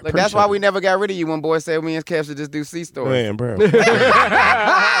 appreciated, bro. Look, that's why we Appreciate never got rid of you when boys said me and Kev should just do C stories. it. Man, bro.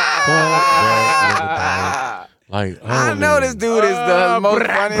 Like I know this dude is the most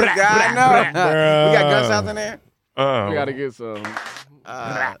funniest guy I know. We got gunshots in there. we gotta get some.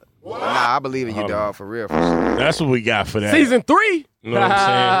 Nah, I believe in you, dog. For real, for sure. That's what we got for that. Season 3. You know what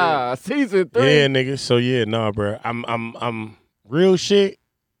I'm Season 3. Yeah, nigga. So yeah, nah, bro. I'm real shit.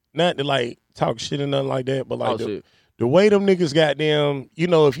 Not to like talk shit or nothing like that, but like the way them niggas goddamn, you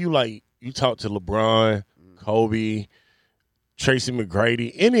know, if you like you talk to LeBron, Kobe, Tracy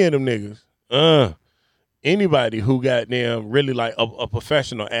McGrady, any of them niggas, Anybody who goddamn really like a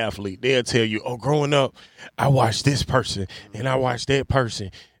professional athlete, they'll tell you, oh, growing up, I watched this person and I watched that person.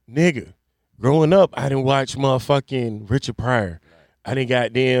 Nigga, growing up, I didn't watch motherfucking Richard Pryor. I didn't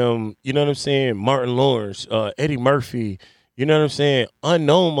goddamn, you know what I'm saying, Martin Lawrence, Eddie Murphy, you know what I'm saying,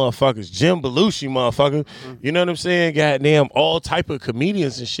 unknown motherfuckers, Jim Belushi motherfucker, you know what I'm saying, goddamn, all type of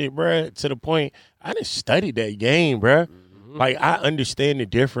comedians and shit, bruh, to the point, I didn't study that game, bruh. Like, I understand the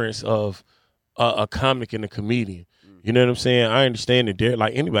difference of a comic and a comedian. You know what I'm saying? I understand the difference.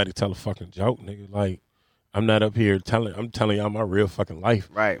 Like, anybody tell a fucking joke, nigga. Like, I'm not up here I'm telling y'all my real fucking life.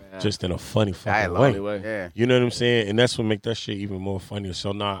 Right. Just in a funny fucking way. Yeah. You know what I'm saying? And that's what make that shit even more funnier.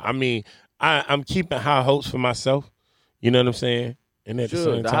 So, I mean, I'm keeping high hopes for myself. You know what I'm saying? And at the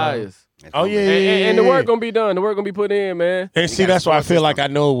same time. Highest. Oh, yeah, And the work gonna be done. The work gonna be put in, man. And see, that's why I feel like I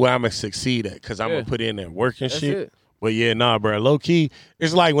know where I'm going to succeed at, because I'm going to put in that work and That's shit. it. But yeah, nah, bro. Low key,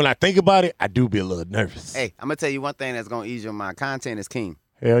 it's like when I think about it, I do be a little nervous. Hey, I'm gonna tell you one thing that's gonna ease your mind. Content is king.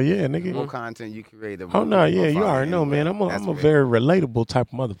 Hell yeah, nigga. The more content you create, the Oh more no, people yeah, you follow already know, anyway. man. I'm That's a real. very relatable type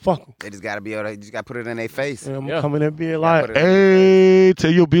of motherfucker. They just gotta be able to. You just gotta put it in their face. Yeah, I'm Yeah. coming and being put like, it in hey,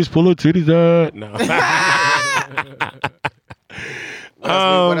 tell your bitch pull her titties out. No.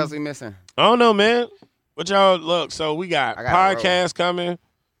 What else we missing? I don't know, man. What y'all look? So we got I gotta podcast coming.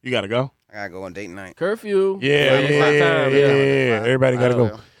 You gotta go. I gotta go on date night. Curfew. Yeah. Everybody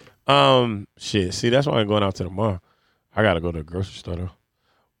gotta I go. Shit. See, that's why I'm going out to the mall. I gotta go to the grocery store though.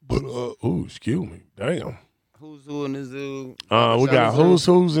 But excuse me, damn. Who's who in the zoo? We got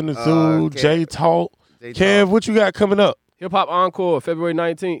who's in the zoo. J Talk. J Kev, Talk. what you got coming up? Hip Hop Encore, February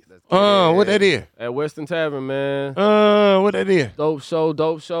 19th What that is? at Western Tavern, man. What that is? Dope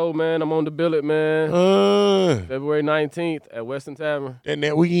show, man. I'm on the billet, man. February 19th at Western Tavern.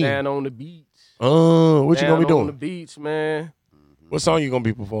 That weekend. Down on the beach. What you gonna be Down on the doing? beach, man. What song you gonna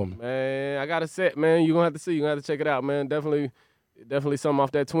be performing? Man, I got a set, man. You're gonna have to see. You're gonna have to check it out, man. Definitely something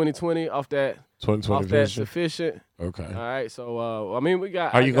off that 2020, off that 2020 that vision. Sufficient. Okay. All right, so I mean, we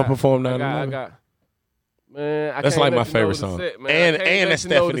got. Are you gonna perform now? I got. Man, I That's can't like let my you know favorite the song. set, man. And I can't let that's you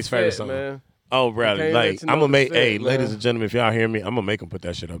know the Stephanie's favorite set, song. man. Oh, bro, Can't like let you I'm know gonna make. the set, Hey, man. ladies and gentlemen, if y'all hear me, I'm gonna make them put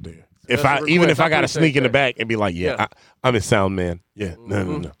that shit up there. If Special even request, if I gotta appreciate sneak in the that. back and be like, Yeah. I'm in sound man. Yeah,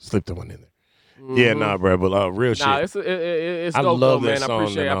 no, slip the one in there. Yeah, nah, bro, but real shit. Nah, it's I dope, love though, that man.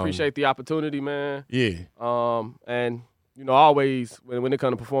 song, I and, appreciate the opportunity, man. Yeah, And you know, always when it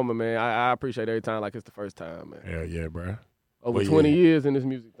comes to performing, man, I appreciate every time like it's the first time, man. hell yeah, bro. Over Well, 20 yeah. years in this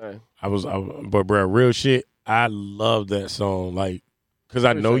music thing. But bro, real shit. I love that song, like, cause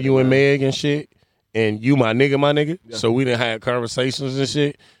I know Appreciate you it, and man. Meg and shit, and you my nigga. Yeah. So we done had conversations and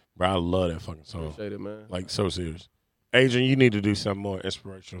shit. Bro, I love that fucking song. Appreciate it, man. Like, so serious. Adrian, you need to do something more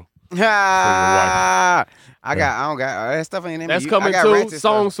inspirational. I don't got that stuff ain't in That's me. coming I got too. ratchet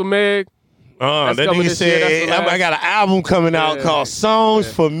Songs for Meg. That That's coming nigga this year. That's said, the last- I got an album coming out Yeah. called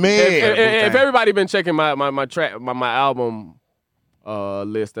Songs for Men. If everybody been checking my track my album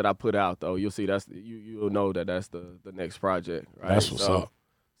list that I put out though, you'll see you'll know that that's the next project. Right? That's what's up.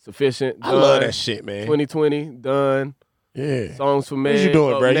 Sufficient. I done. love that shit, man. 2020 done. Yeah. Songs for Men. What you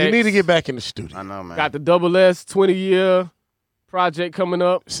doing, up bro? You next. need to get back in the studio. I know, man. Got the Double S 20-year project coming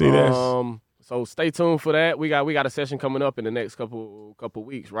up. See this? So stay tuned for that. We got a session coming up in the next couple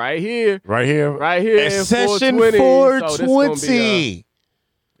weeks. Right here. Right here. In Session 420. So this 420.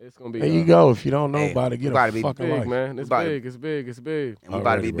 It's gonna be There you go. If you don't know Hey, about it, you get gotta a be fucking big, life. man. It's About- big. It's big. It's big. And we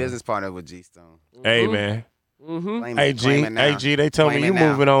about to be Alrighty, bro. business partners with G Stone. Hey, man. Mm-hmm. Hey, G, they told me Claim you it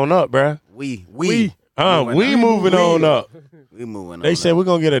now. moving on up, bruh. We We moving moving on up. We moving. They on said up. we're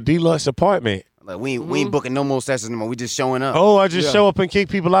going to get a deluxe apartment. Like, we ain't booking no more sessions no more. We just showing up. Oh, I just Yeah. show up and kick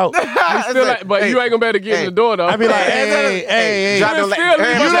people out. Still like, but you ain't gonna be able to get in the door though. I be like, hey, drop you the still la-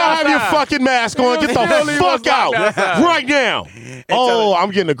 leave you us don't have your outside. fucking mask on. Get Still the leave fuck us out outside. right now. Oh,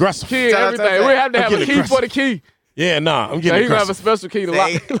 I'm getting aggressive. Key and Tell us everything. that. We have to I'm have a getting key aggressive. for the key. Yeah, nah, I'm Yeah, getting he gonna have a aggressive. special key to Hey, lock.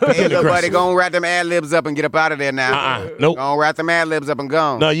 hey, look, buddy, aggressive. go and wrap them ad libs up and get up out of there now. Nope. Go and wrap them ad libs up and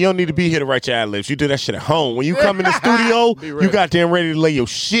go. No, you don't need to be here to write your ad libs. You do that shit at home. When you come in the studio, ready. you goddamn ready to lay your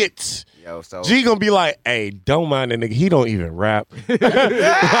shits. Yo, so G gonna be like, hey, don't mind that nigga. He don't even rap.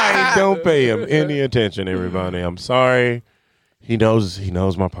 Like, don't pay him any attention, everybody. I'm sorry. He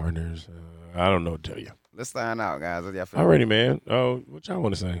knows my partners. I don't know what to tell you. let's sign out, guys. What y'all feel? Already, man. Oh, what y'all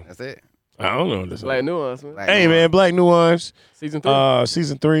want to say? That's it. I don't know what to say. Like nuance, man. Like, Hey, man, Black Nuance. Season 3.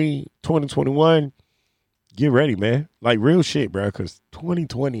 Season 3, 2021. Get ready, man. Like real shit, bro. Because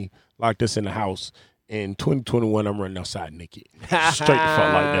 2020 locked us in the house. And 2021, I'm running outside naked. Straight the fuck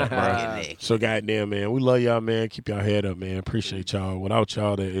like that, bro. naked. So goddamn, man. We love y'all, man. Keep y'all head up, man. Appreciate y'all. Without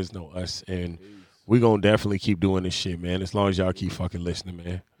y'all, there is no us. And we gonna definitely keep doing this shit, man. As long as y'all keep fucking listening,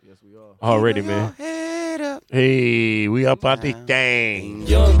 man. Yes, we are. Already, man. Hey, we up out the thing.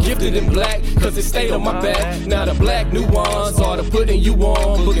 Young, gifted, and black, cause it stayed on my back. Now the black nuance are the putting you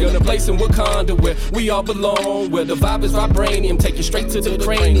on. Booking a place in Wakanda where we all belong. Where the vibe is vibranium, take you straight to the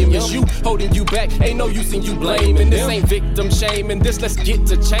cranium. It's you holding you back, ain't no use in you blaming. This ain't victim shaming, this let's get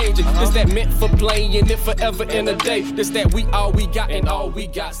to changing. This that meant for playing it forever in a day. This that we all we got and all we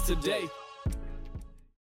got's today.